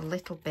leaving a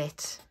little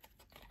bit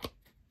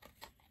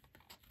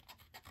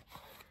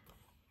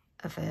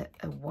of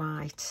a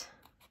white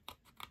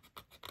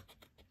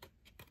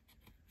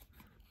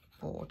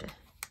border.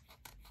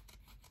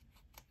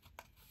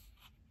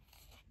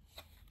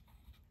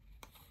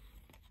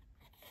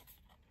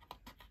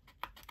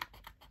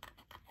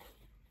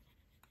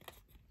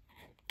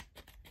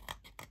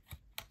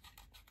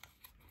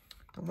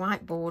 The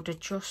white border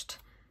just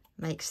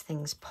makes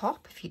things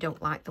pop. If you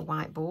don't like the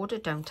white border,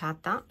 don't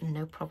add that,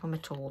 no problem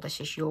at all. This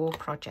is your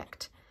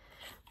project.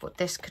 But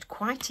this could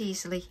quite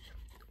easily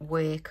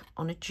work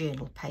on a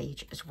journal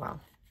page as well.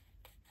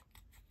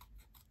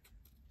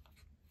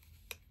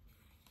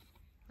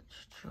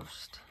 Let's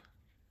just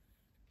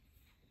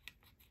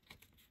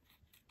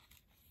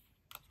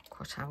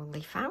cut our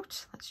leaf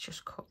out. Let's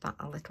just cut that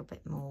a little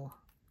bit more.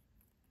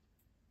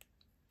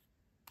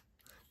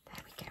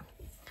 There we go.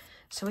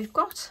 So we've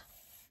got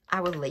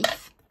our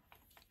leaf,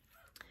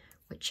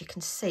 which you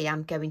can see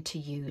I'm going to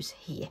use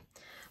here.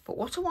 But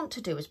what I want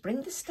to do is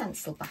bring the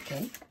stencil back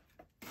in.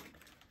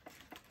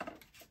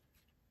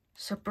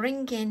 So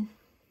bring in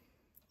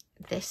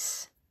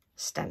this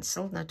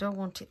stencil. Now, do I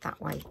want it that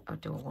way or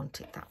do I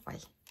want it that way?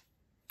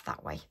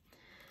 That way.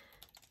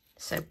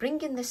 So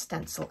bring in this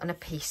stencil and a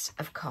piece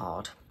of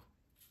card.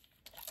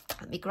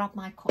 Let me grab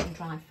my cut and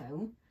dry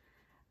foam.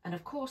 And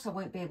of course, I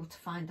won't be able to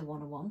find the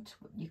one I want.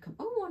 You can,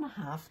 oh, one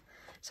I have.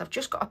 So I've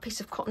just got a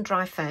piece of cut and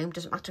dry foam.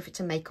 Doesn't matter if it's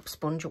a makeup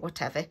sponge or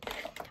whatever.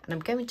 And I'm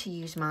going to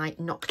use my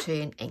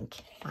Nocturne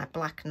ink, my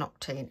black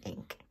Nocturne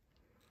ink.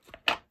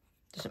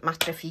 Doesn't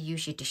matter if you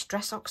use your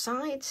Distress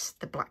Oxides,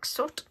 the black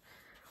soot,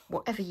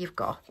 whatever you've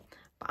got.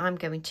 But I'm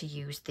going to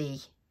use the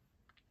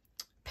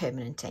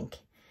permanent ink.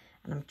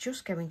 And I'm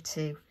just going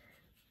to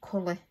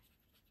colour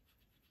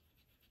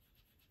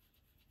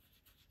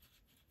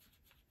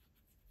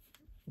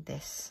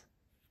this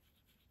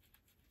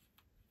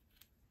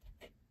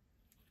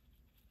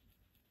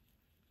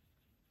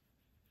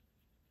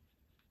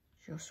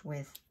just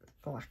with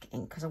black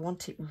ink because I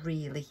want it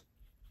really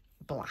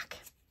black.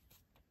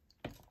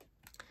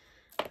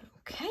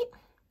 Okay,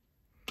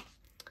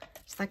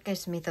 so that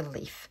gives me the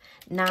leaf.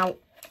 Now,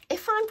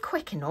 if I'm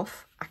quick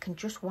enough, I can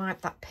just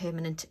wipe that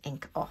permanent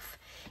ink off.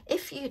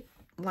 If you,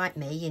 like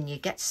me, and you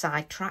get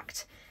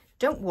sidetracked,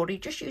 don't worry,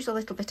 just use a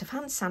little bit of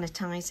hand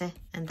sanitizer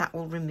and that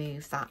will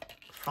remove that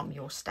from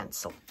your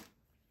stencil.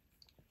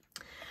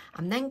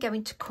 I'm then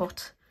going to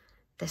cut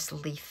this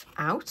leaf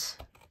out.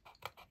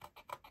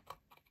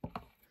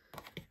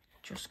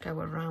 Just go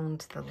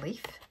around the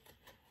leaf.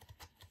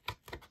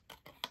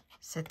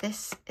 So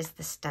this is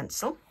the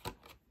stencil.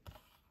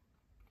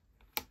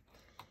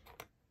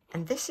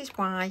 And this is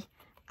why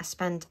I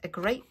spend a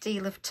great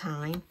deal of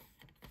time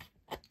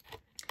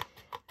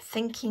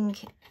thinking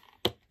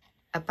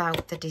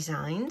about the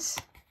designs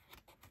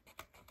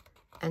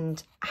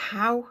and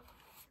how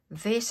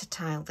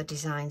versatile the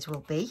designs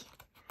will be,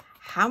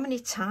 how many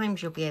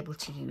times you'll be able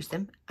to use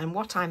them. And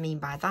what I mean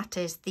by that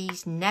is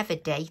these never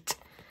date.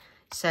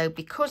 So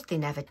because they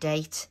never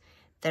date,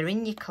 they're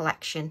in your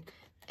collection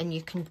and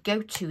you can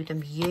go to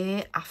them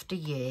year after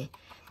year.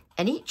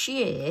 And each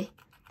year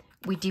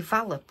we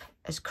develop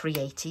as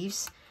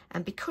creatives,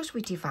 and because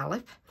we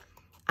develop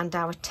and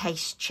our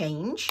tastes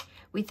change,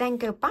 we then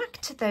go back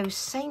to those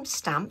same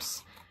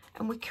stamps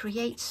and we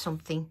create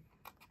something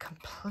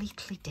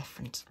completely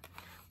different,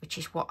 which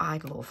is what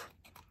I love.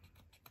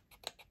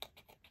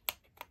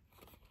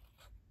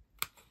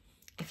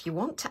 If you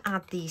want to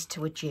add these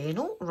to a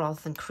journal rather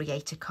than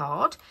create a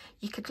card,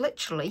 you could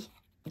literally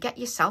get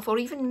yourself, or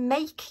even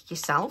make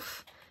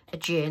yourself, a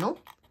journal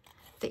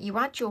that you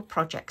add your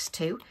projects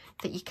to,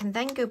 that you can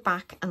then go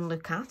back and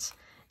look at,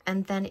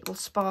 and then it will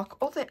spark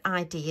other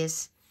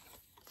ideas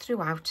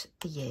throughout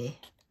the year.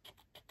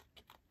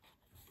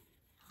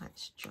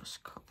 Let's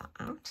just cut that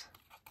out.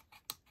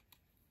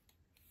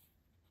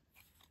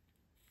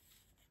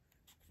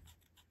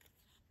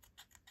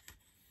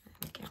 There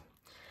we go.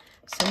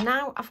 So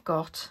now I've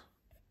got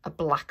a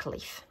black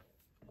leaf.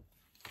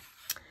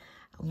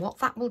 And what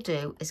that will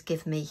do is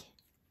give me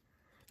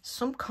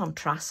some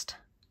contrast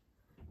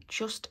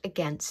just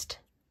against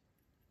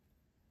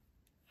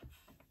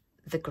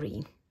the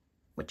green,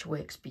 which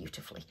works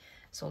beautifully.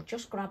 So I'll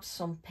just grab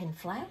some pin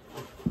flare.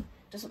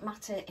 Doesn't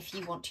matter if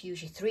you want to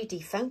use your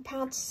 3D foam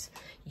pads,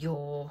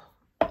 your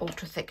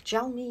ultra thick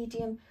gel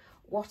medium,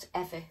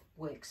 whatever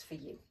works for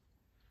you.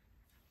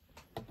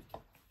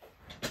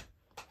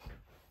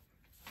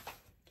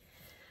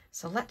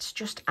 So let's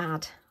just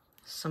add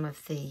some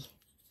of the,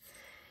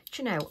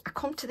 do you know, I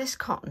come to this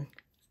cotton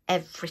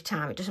every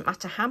time. It doesn't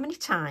matter how many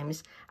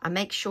times I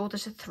make sure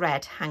there's a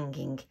thread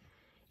hanging.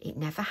 It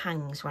never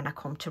hangs when I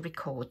come to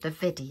record the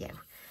video.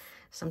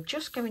 So I'm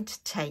just going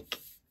to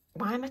take,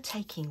 why am I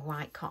taking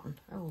white cotton?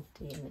 Oh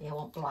dear me, I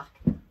want black.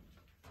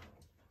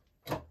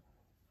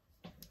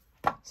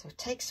 So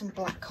take some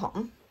black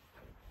cotton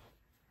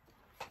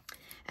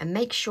and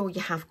make sure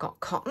you have got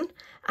cotton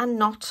and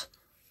not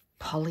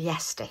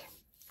polyester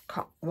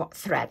what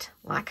thread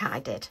like I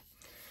did,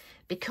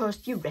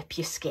 because you rip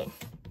your skin.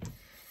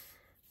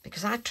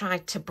 Because I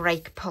tried to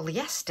break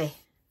polyester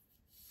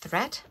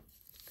thread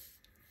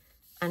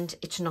and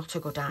it's not a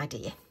good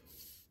idea.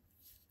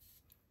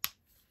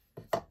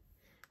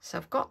 So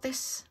I've got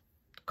this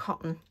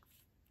cotton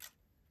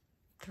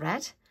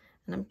thread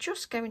and I'm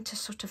just going to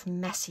sort of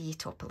messy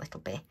it up a little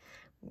bit.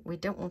 We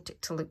don't want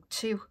it to look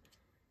too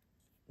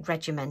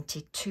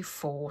regimented, too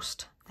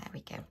forced. There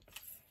we go.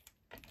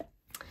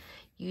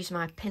 Use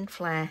my pin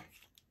flare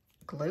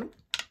glue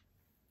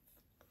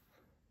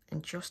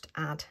and just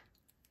add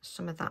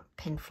some of that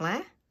pin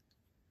flare.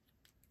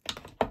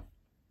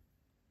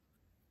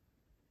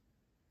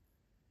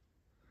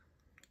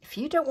 If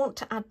you don't want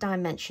to add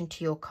dimension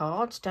to your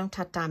cards, don't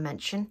add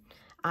dimension.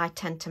 I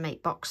tend to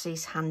make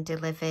boxes, hand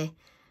deliver,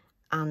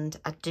 and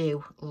I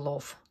do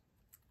love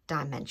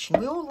dimension.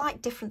 We all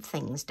like different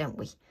things, don't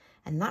we?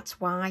 And that's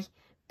why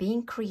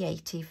being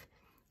creative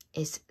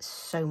is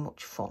so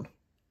much fun.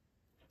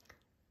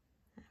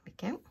 There we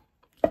go.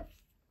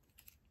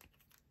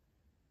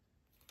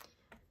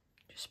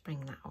 Just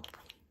bring that up.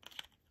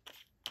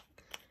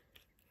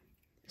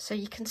 So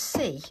you can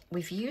see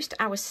we've used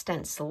our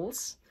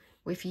stencils,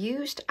 we've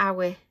used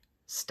our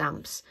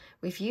stamps,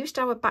 we've used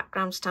our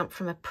background stamp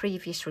from a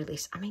previous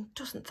release. I mean,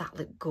 doesn't that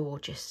look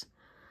gorgeous?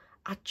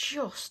 I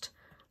just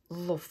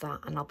love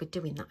that, and I'll be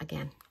doing that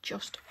again.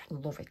 Just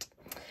love it.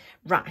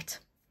 Right.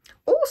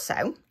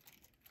 Also,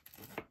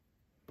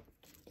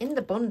 in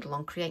the bundle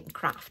on Create and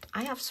Craft,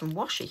 I have some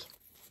washi,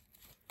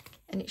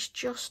 and it's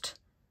just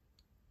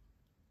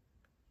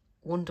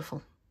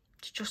wonderful.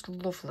 It's just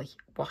lovely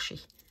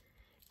washi.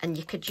 And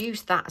you could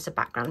use that as a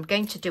background. I'm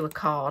going to do a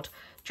card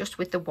just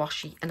with the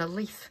washi and a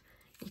leaf.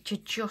 It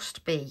should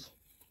just be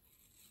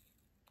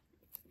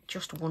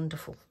just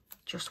wonderful.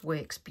 Just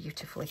works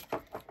beautifully.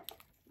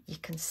 You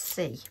can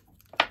see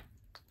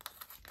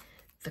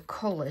the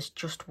colours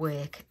just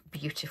work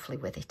beautifully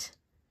with it.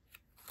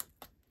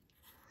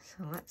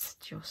 So let's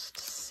just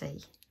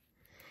see.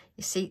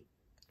 You see,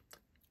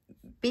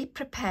 be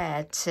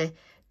prepared to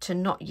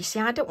not, you see,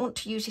 I don't want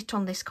to use it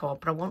on this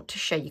card, but I want to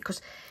show you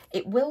because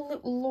it will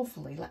look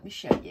lovely. Let me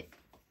show you.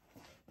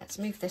 Let's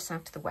move this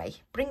out of the way.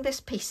 Bring this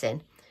piece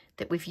in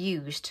that we've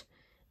used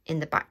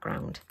in the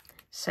background.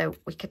 So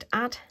we could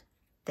add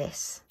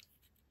this.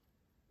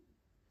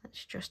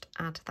 Let's just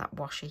add that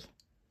washi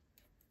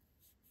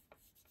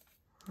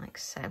like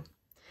so.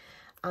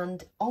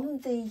 And on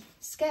the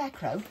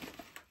scarecrow,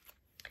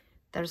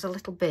 there's a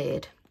little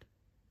bird.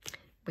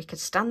 We could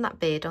stand that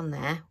bird on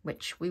there,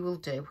 which we will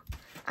do.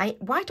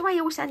 Why do I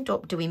always end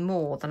up doing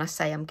more than I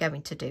say I'm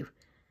going to do?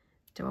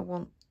 Do I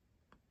want...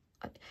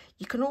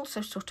 You can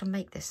also sort of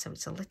make this so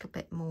it's a little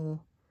bit more,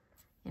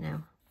 you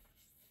know,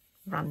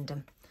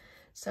 random.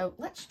 So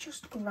let's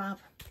just grab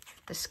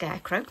the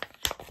scarecrow.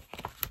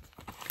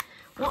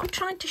 What I'm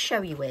trying to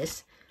show you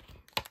is,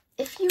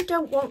 if you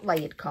don't want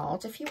layered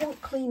cards, if you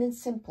want clean and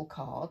simple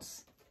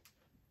cards,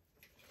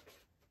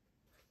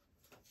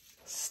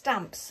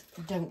 stamps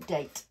don't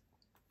date.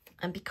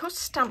 And because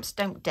stamps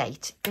don't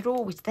date, they're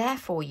always there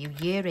for you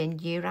year in,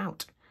 year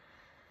out.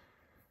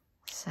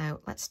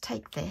 So let's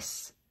take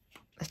this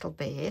little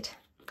bird,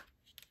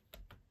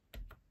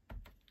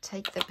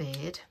 take the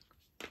bird,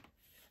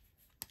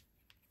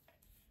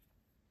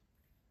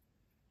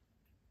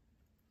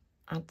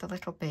 add the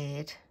little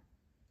bird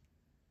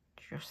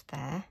just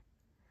there.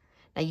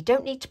 Now you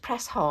don't need to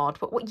press hard,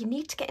 but what you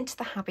need to get into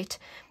the habit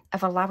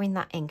of allowing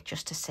that ink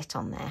just to sit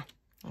on there.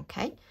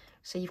 Okay,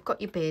 so you've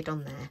got your bird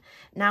on there.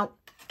 Now,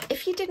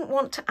 if you didn't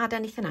want to add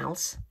anything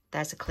else,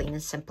 there's a clean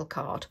and simple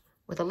card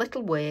with a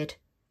little word,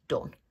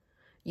 done.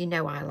 You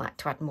know I like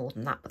to add more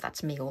than that, but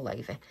that's me all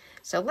over.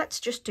 So let's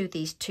just do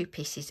these two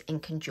pieces in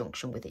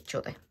conjunction with each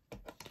other.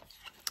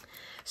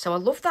 So I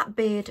love that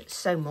bird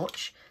so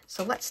much.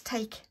 So let's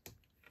take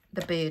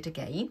the bird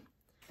again.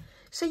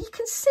 So you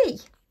can see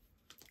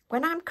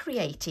when I'm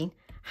creating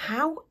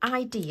how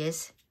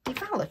ideas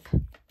develop. So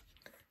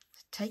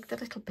take the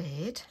little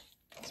bird.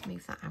 Let's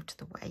move that out of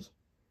the way.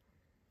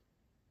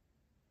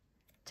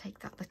 Take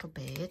that little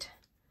bird.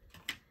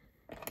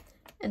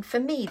 And for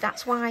me,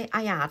 that's why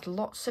I add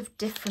lots of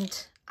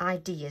different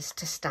ideas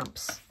to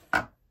stamps.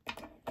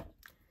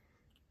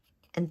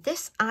 And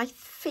this, I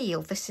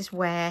feel this is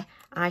where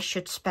I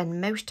should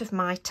spend most of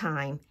my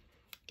time,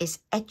 is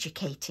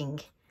educating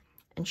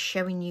and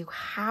showing you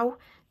how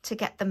to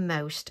get the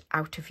most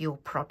out of your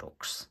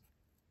products.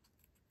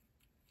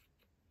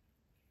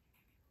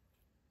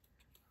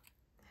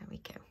 There we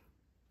go.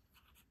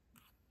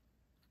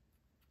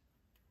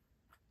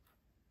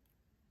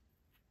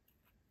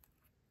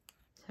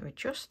 So we're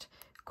just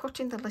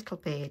cutting the little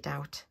bird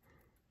out,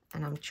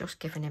 and I'm just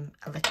giving him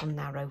a little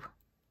narrow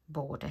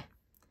border.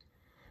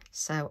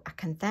 So I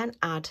can then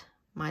add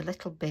my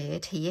little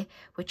bird here,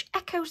 which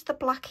echoes the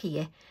black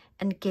here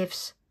and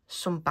gives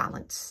some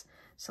balance.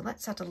 So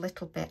let's add a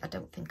little bit. I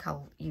don't think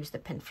I'll use the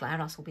pin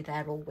flare, else I'll be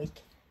there all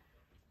week.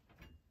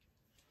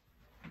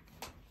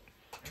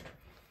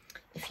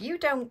 If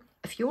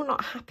you're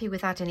not happy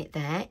with adding it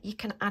there, you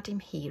can add him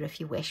here if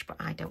you wish, but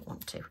I don't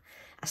want to.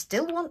 I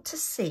still want to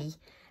see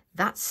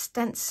that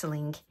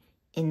stenciling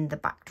in the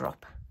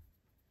backdrop.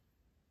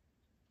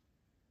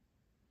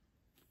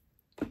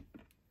 I'm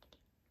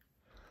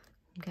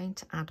going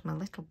to add my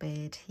little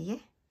bird here.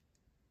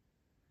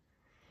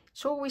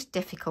 It's always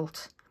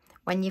difficult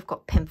when you've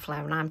got pin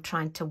flare and I'm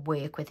trying to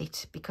work with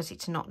it because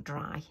it's not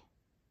dry.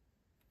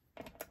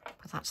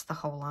 But that's the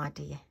whole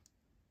idea.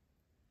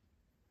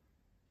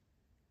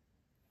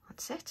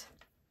 That's it.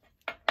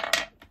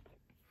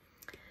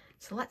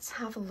 So let's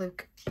have a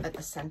look at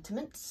the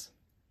sentiments.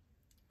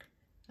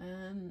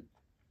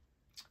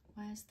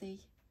 Where's the...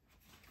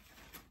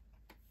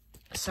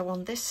 So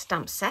on this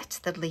stamp set,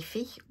 the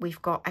leafy,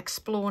 we've got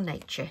Explore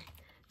Nature.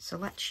 So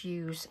let's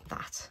use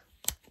that.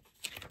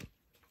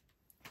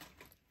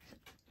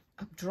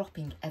 I'm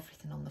dropping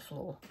everything on the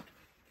floor.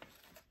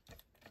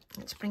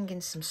 Let's bring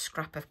in some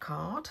scrap of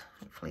card.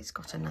 Hopefully it's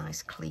got a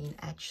nice clean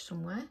edge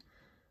somewhere.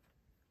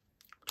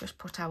 Just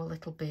put our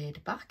little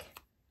bird back.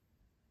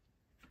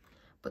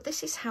 But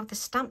this is how the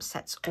stamp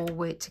sets all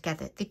work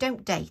together. They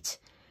don't date.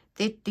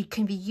 They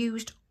can be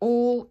used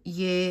all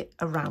year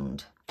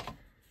around.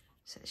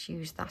 So let's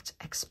use that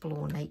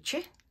Explore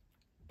Nature.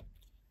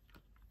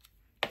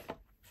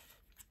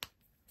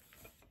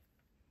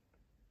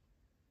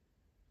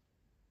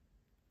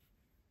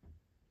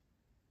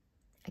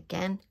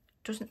 Again,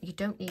 you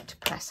don't need to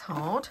press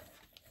hard.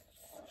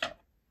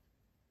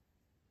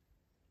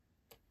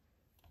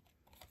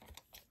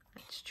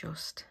 Let's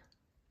just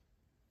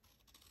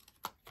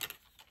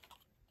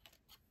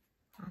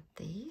add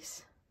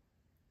these.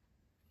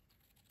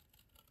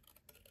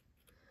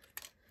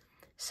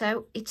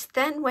 So it's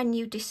then when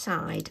you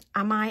decide,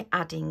 am I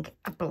adding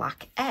a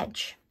black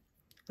edge?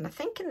 And I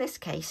think in this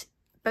case,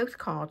 both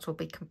cards will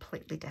be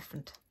completely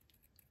different.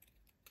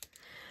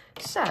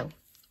 So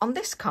on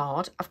this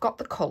card, I've got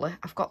the colour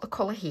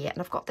here, and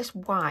I've got this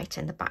white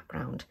in the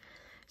background.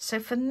 So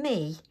for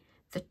me,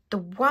 the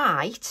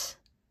white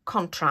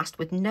contrast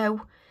with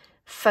no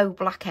faux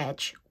black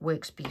edge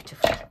works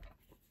beautifully.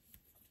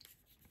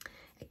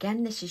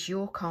 Again, this is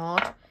your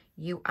card.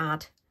 You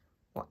add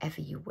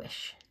whatever you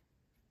wish.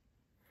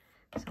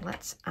 So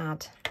let's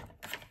add,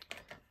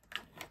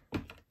 I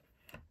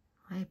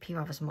hope you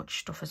have as much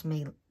stuff as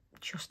me,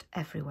 just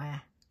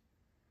everywhere.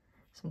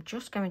 So I'm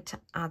just going to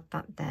add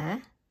that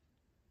there.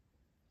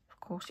 Of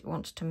course it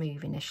wants to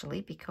move initially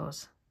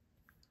because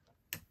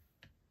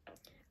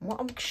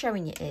what I'm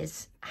showing you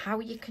is how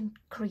you can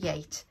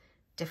create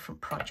different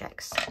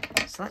projects.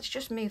 So let's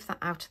just move that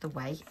out of the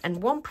way.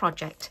 And one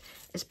project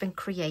has been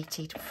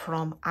created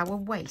from our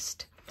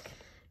waste.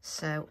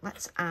 So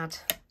let's add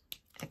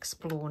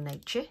Explore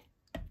Nature.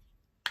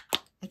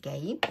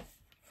 Again,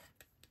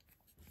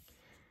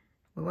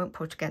 we won't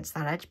put against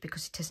that edge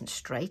because it isn't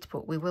straight,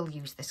 but we will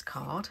use this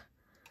card.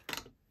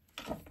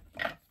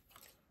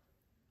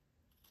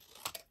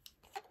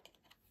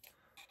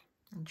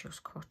 and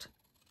just cut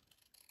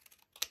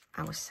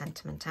our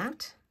sentiment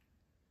out.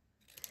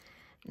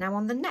 Now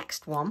on the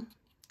next one,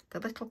 the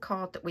little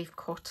card that we've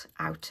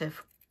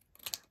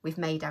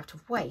made out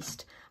of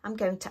waste, I'm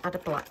going to add a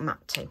black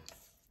mat to.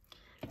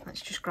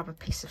 Let's just grab a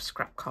piece of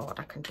scrap card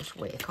I can just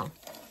work on.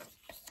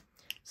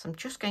 So I'm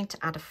just going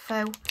to add a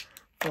faux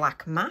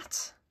black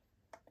mat.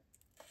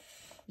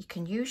 You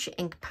can use your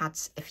ink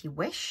pads if you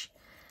wish.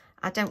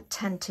 I don't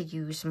tend to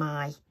use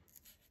my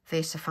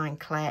VersaFine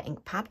Clair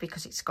ink pad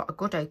because it's got a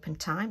good open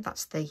time.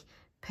 That's the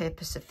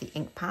purpose of the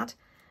ink pad.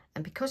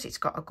 And because it's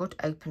got a good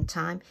open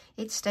time,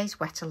 it stays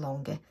wetter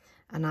longer.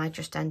 And I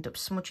just end up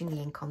smudging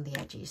the ink on the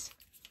edges.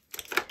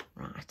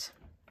 Right.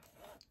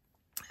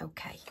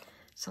 Okay.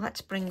 So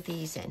let's bring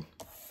these in.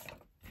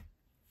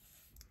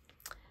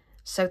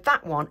 So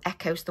that one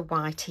echoes the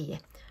white here.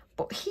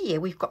 But here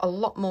we've got a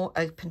lot more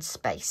open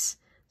space.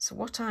 So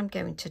what I'm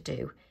going to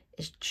do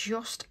is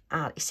just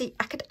add, you see,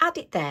 I could add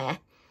it there,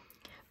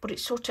 but it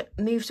sort of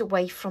moves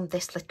away from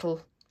this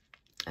little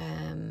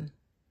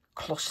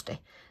cluster.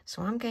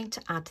 So I'm going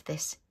to add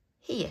this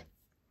here.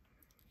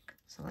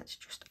 So let's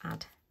just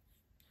add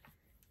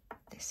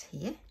this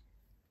here,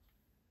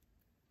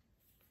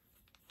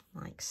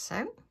 like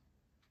so.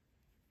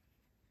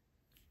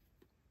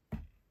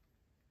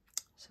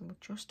 So we'll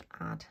just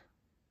add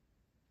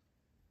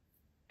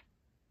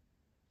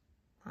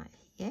that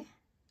here,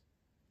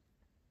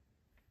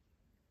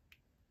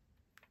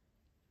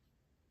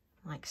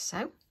 like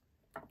so.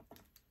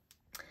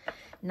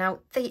 Now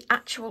the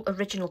actual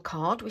original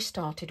card we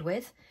started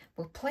with,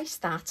 we'll place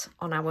that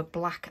on our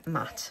black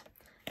mat.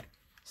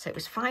 So it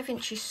was 5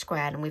 inches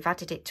square and we've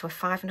added it to a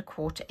 5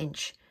 1/4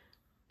 inch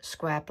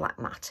square black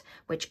mat,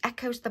 which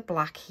echoes the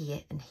black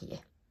here and here.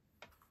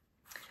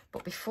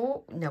 But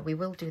before, no, we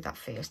will do that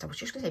first. I was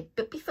just going to say,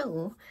 but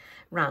before,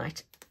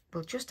 right,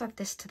 we'll just add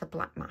this to the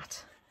black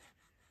mat.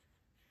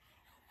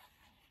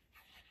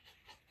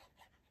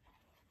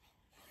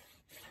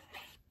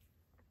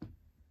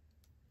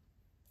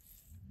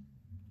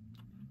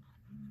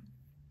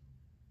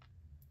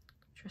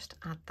 Just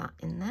add that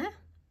in there.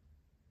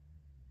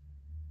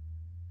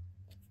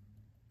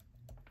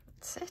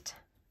 That's it.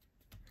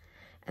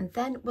 And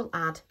then we'll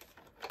add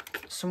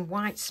some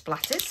white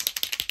splatters.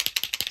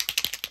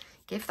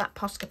 Give that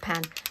Posca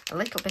pen a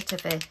little bit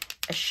of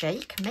a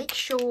shake. Make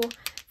sure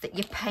that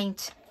your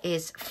paint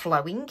is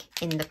flowing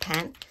in the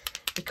pen,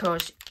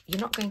 because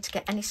you're not going to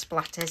get any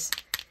splatters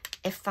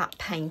if that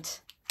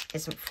paint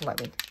isn't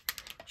flowing.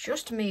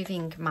 Just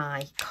moving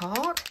my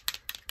card,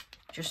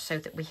 just so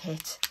that we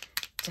hit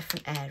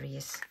different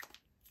areas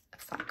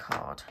of that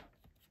card.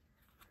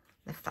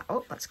 Lift that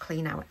up, let's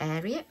clean our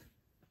area.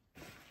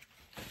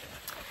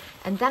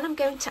 And then I'm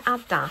going to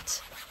add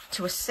that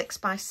to a 6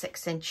 by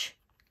 6 inch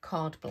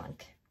card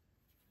blank.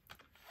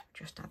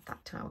 Just add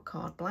that to our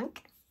card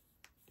blank.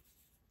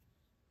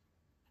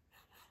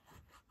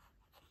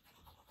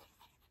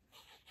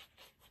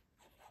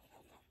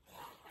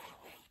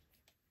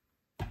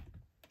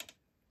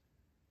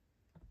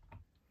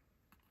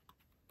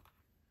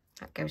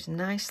 That goes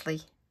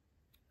nicely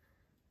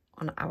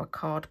on our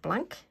card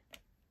blank,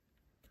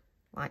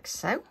 like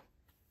so.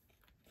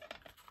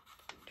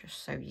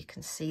 Just so you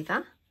can see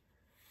that.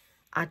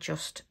 I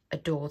just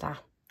adore that.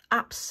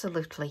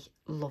 Absolutely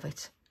love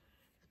it.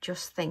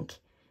 Just think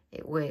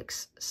it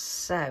works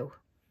so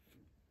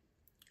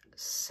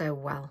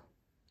well.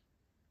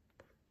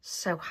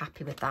 So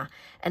happy with that.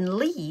 And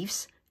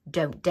leaves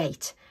don't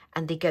date,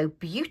 and they go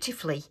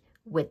beautifully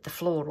with the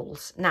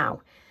florals.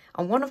 Now,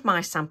 on one of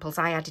my samples,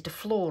 I added a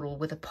floral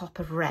with a pop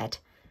of red.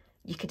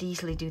 You could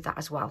easily do that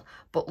as well.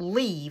 But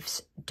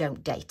leaves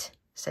don't date.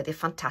 So they're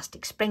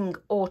fantastic. Spring,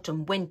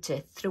 autumn,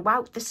 winter,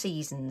 throughout the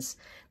seasons,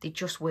 they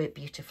just work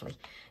beautifully.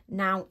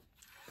 Now,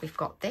 we've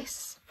got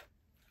this.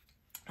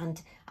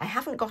 And I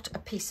haven't got a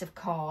piece of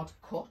card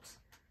cut.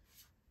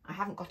 I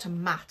haven't got a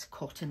mat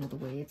cut, in other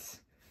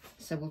words.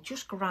 So we'll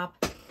just grab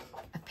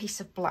a piece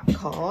of black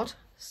card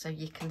so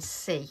you can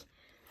see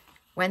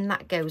when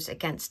that goes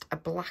against a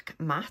black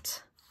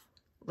mat.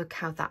 Look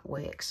how that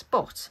works.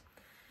 But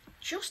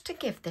just to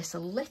give this a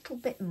little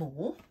bit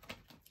more,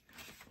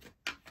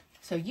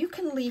 so you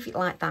can leave it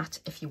like that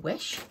if you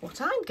wish.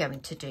 What I'm going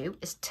to do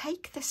is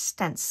take this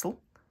stencil,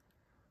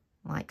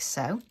 like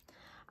so.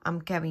 I'm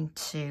going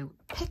to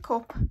pick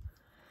up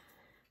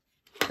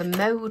the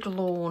Mowed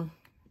Lawn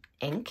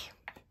ink.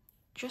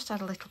 Just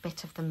add a little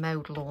bit of the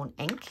Mowed Lawn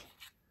ink.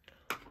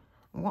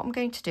 And what I'm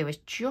going to do is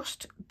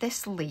just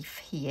this leaf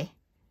here,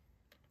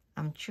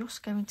 I'm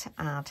just going to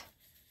add,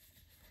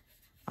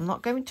 I'm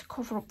not going to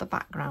cover up the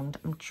background,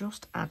 I'm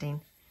just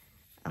adding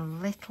a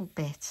little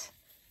bit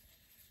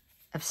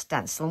of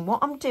stencil. And what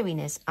I'm doing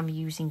is I'm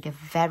using a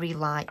very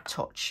light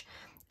touch,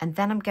 and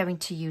then I'm going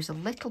to use a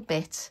little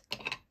bit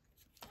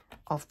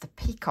of the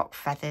peacock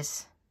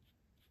feathers,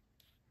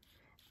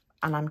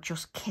 and I'm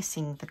just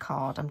kissing the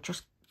card.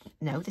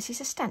 No, this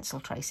is a stencil,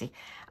 Tracy.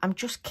 I'm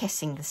just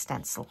kissing the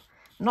stencil,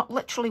 not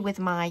literally with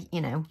my,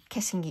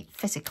 kissing it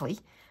physically,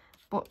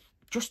 but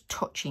just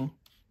touching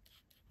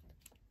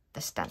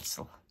the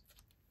stencil,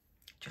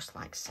 just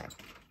like so.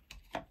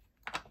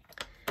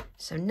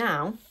 So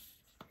now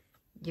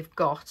you've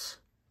got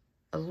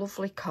a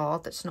lovely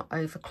card that's not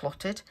over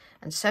cluttered,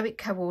 and so it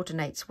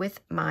coordinates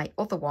with my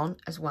other one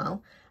as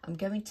well. I'm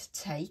going to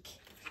take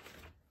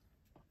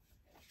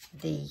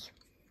the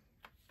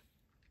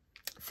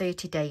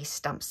 30 days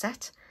stamp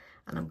set,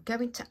 and I'm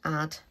going to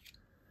add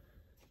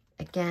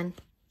again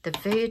the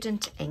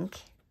verdant ink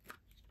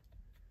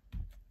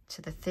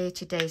to the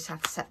 30 days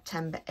have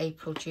September,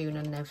 April, June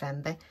and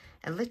November,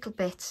 a little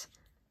bit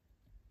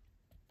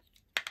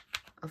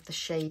of the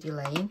Shady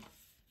Lane,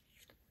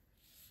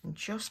 and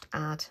just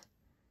add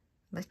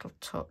a little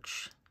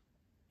touch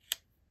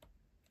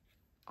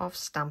of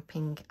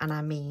stamping, and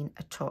I mean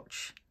a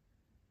touch,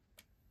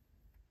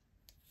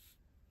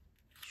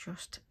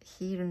 just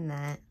here and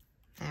there.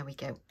 There we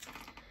go.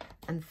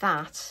 And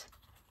that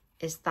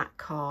is that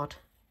card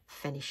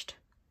finished.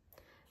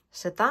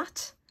 So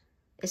that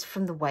is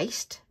from the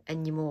waist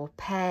and your more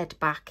pared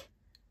back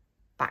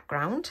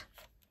background,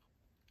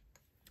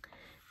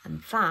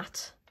 and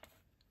that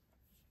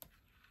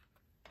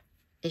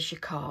is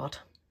your card.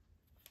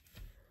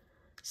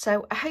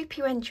 So I hope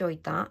you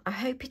enjoyed that. I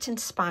hope it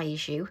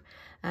inspires you.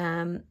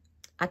 I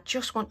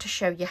just want to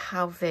show you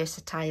how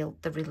versatile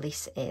the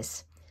release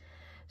is.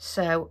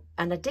 So,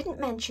 and I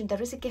didn't mention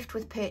there is a gift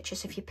with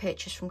purchase if you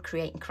purchase from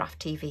Create and Craft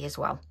TV as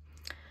well.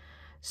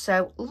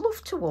 So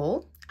love to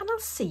all, and I'll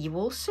see you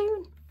all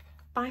soon.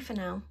 Bye for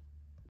now.